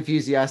either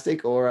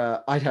unenthusiastic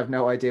or I'd have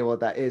no idea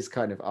what that is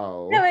kind of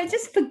oh. No, I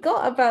just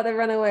forgot about the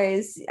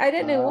Runaways. I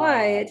don't know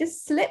why. It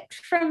just slipped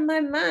from my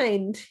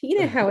mind. You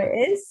know how it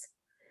is.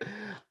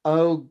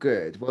 Oh,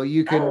 good. Well,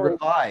 you can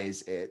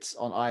revise it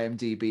on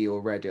IMDb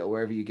or Reddit or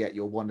wherever you get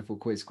your wonderful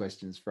quiz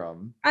questions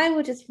from. I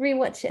will just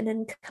rewatch it and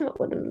then come up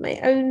with them in my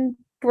own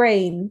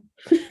brain.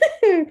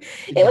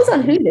 It was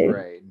on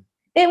Hulu.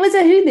 It was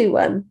a Hulu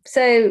one.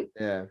 So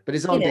yeah, but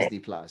it's on Disney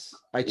Plus.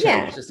 I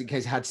checked just in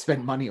case I had to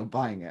spend money on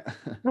buying it.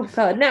 Oh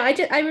God. No,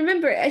 I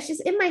remember it. It's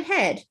just in my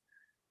head.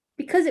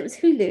 Because it was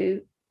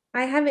Hulu,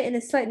 I have it in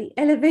a slightly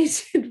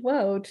elevated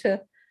world,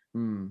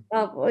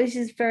 which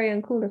is very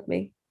uncool of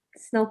me.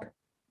 Snob.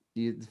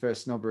 It's very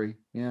snobbery,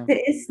 yeah.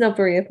 It is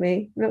snobbery of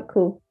me. Not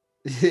cool.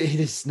 It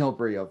is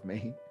snobbery of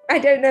me. I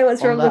don't know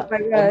what's wrong with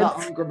my words. On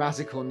that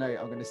ungrammatical note,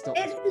 I'm going to stop.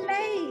 It's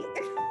late.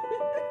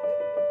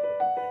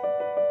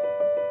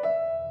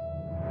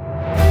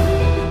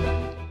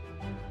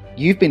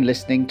 You've been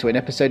listening to an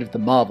episode of The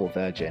Marvel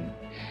Virgin.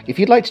 If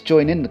you'd like to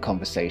join in the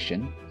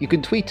conversation, you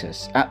can tweet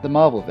us at The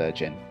Marvel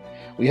Virgin.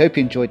 We hope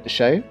you enjoyed the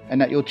show and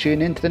that you'll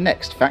tune in to the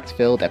next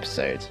fact-filled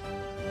episode.